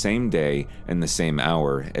died the same day and the same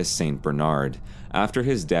hour as St. Bernard. After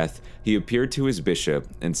his death, he appeared to his bishop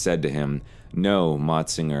and said to him, "Know,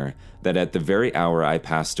 Motzinger, that at the very hour I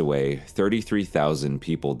passed away, 33,000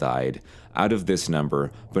 people died. Out of this number,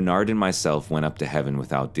 Bernard and myself went up to heaven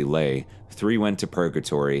without delay, 3 went to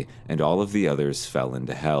purgatory, and all of the others fell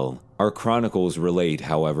into hell." Our chronicles relate,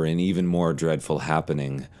 however, an even more dreadful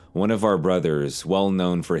happening. One of our brothers, well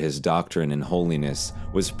known for his doctrine and holiness,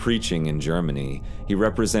 was preaching in Germany. He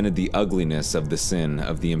represented the ugliness of the sin,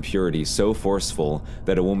 of the impurity so forceful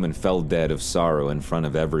that a woman fell dead of sorrow in front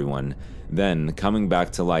of everyone. Then, coming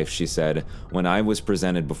back to life, she said, "When I was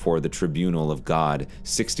presented before the tribunal of God,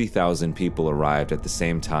 60,000 people arrived at the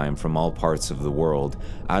same time from all parts of the world.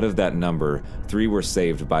 Out of that number, 3 were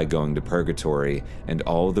saved by going to purgatory, and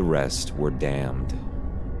all the rest were damned."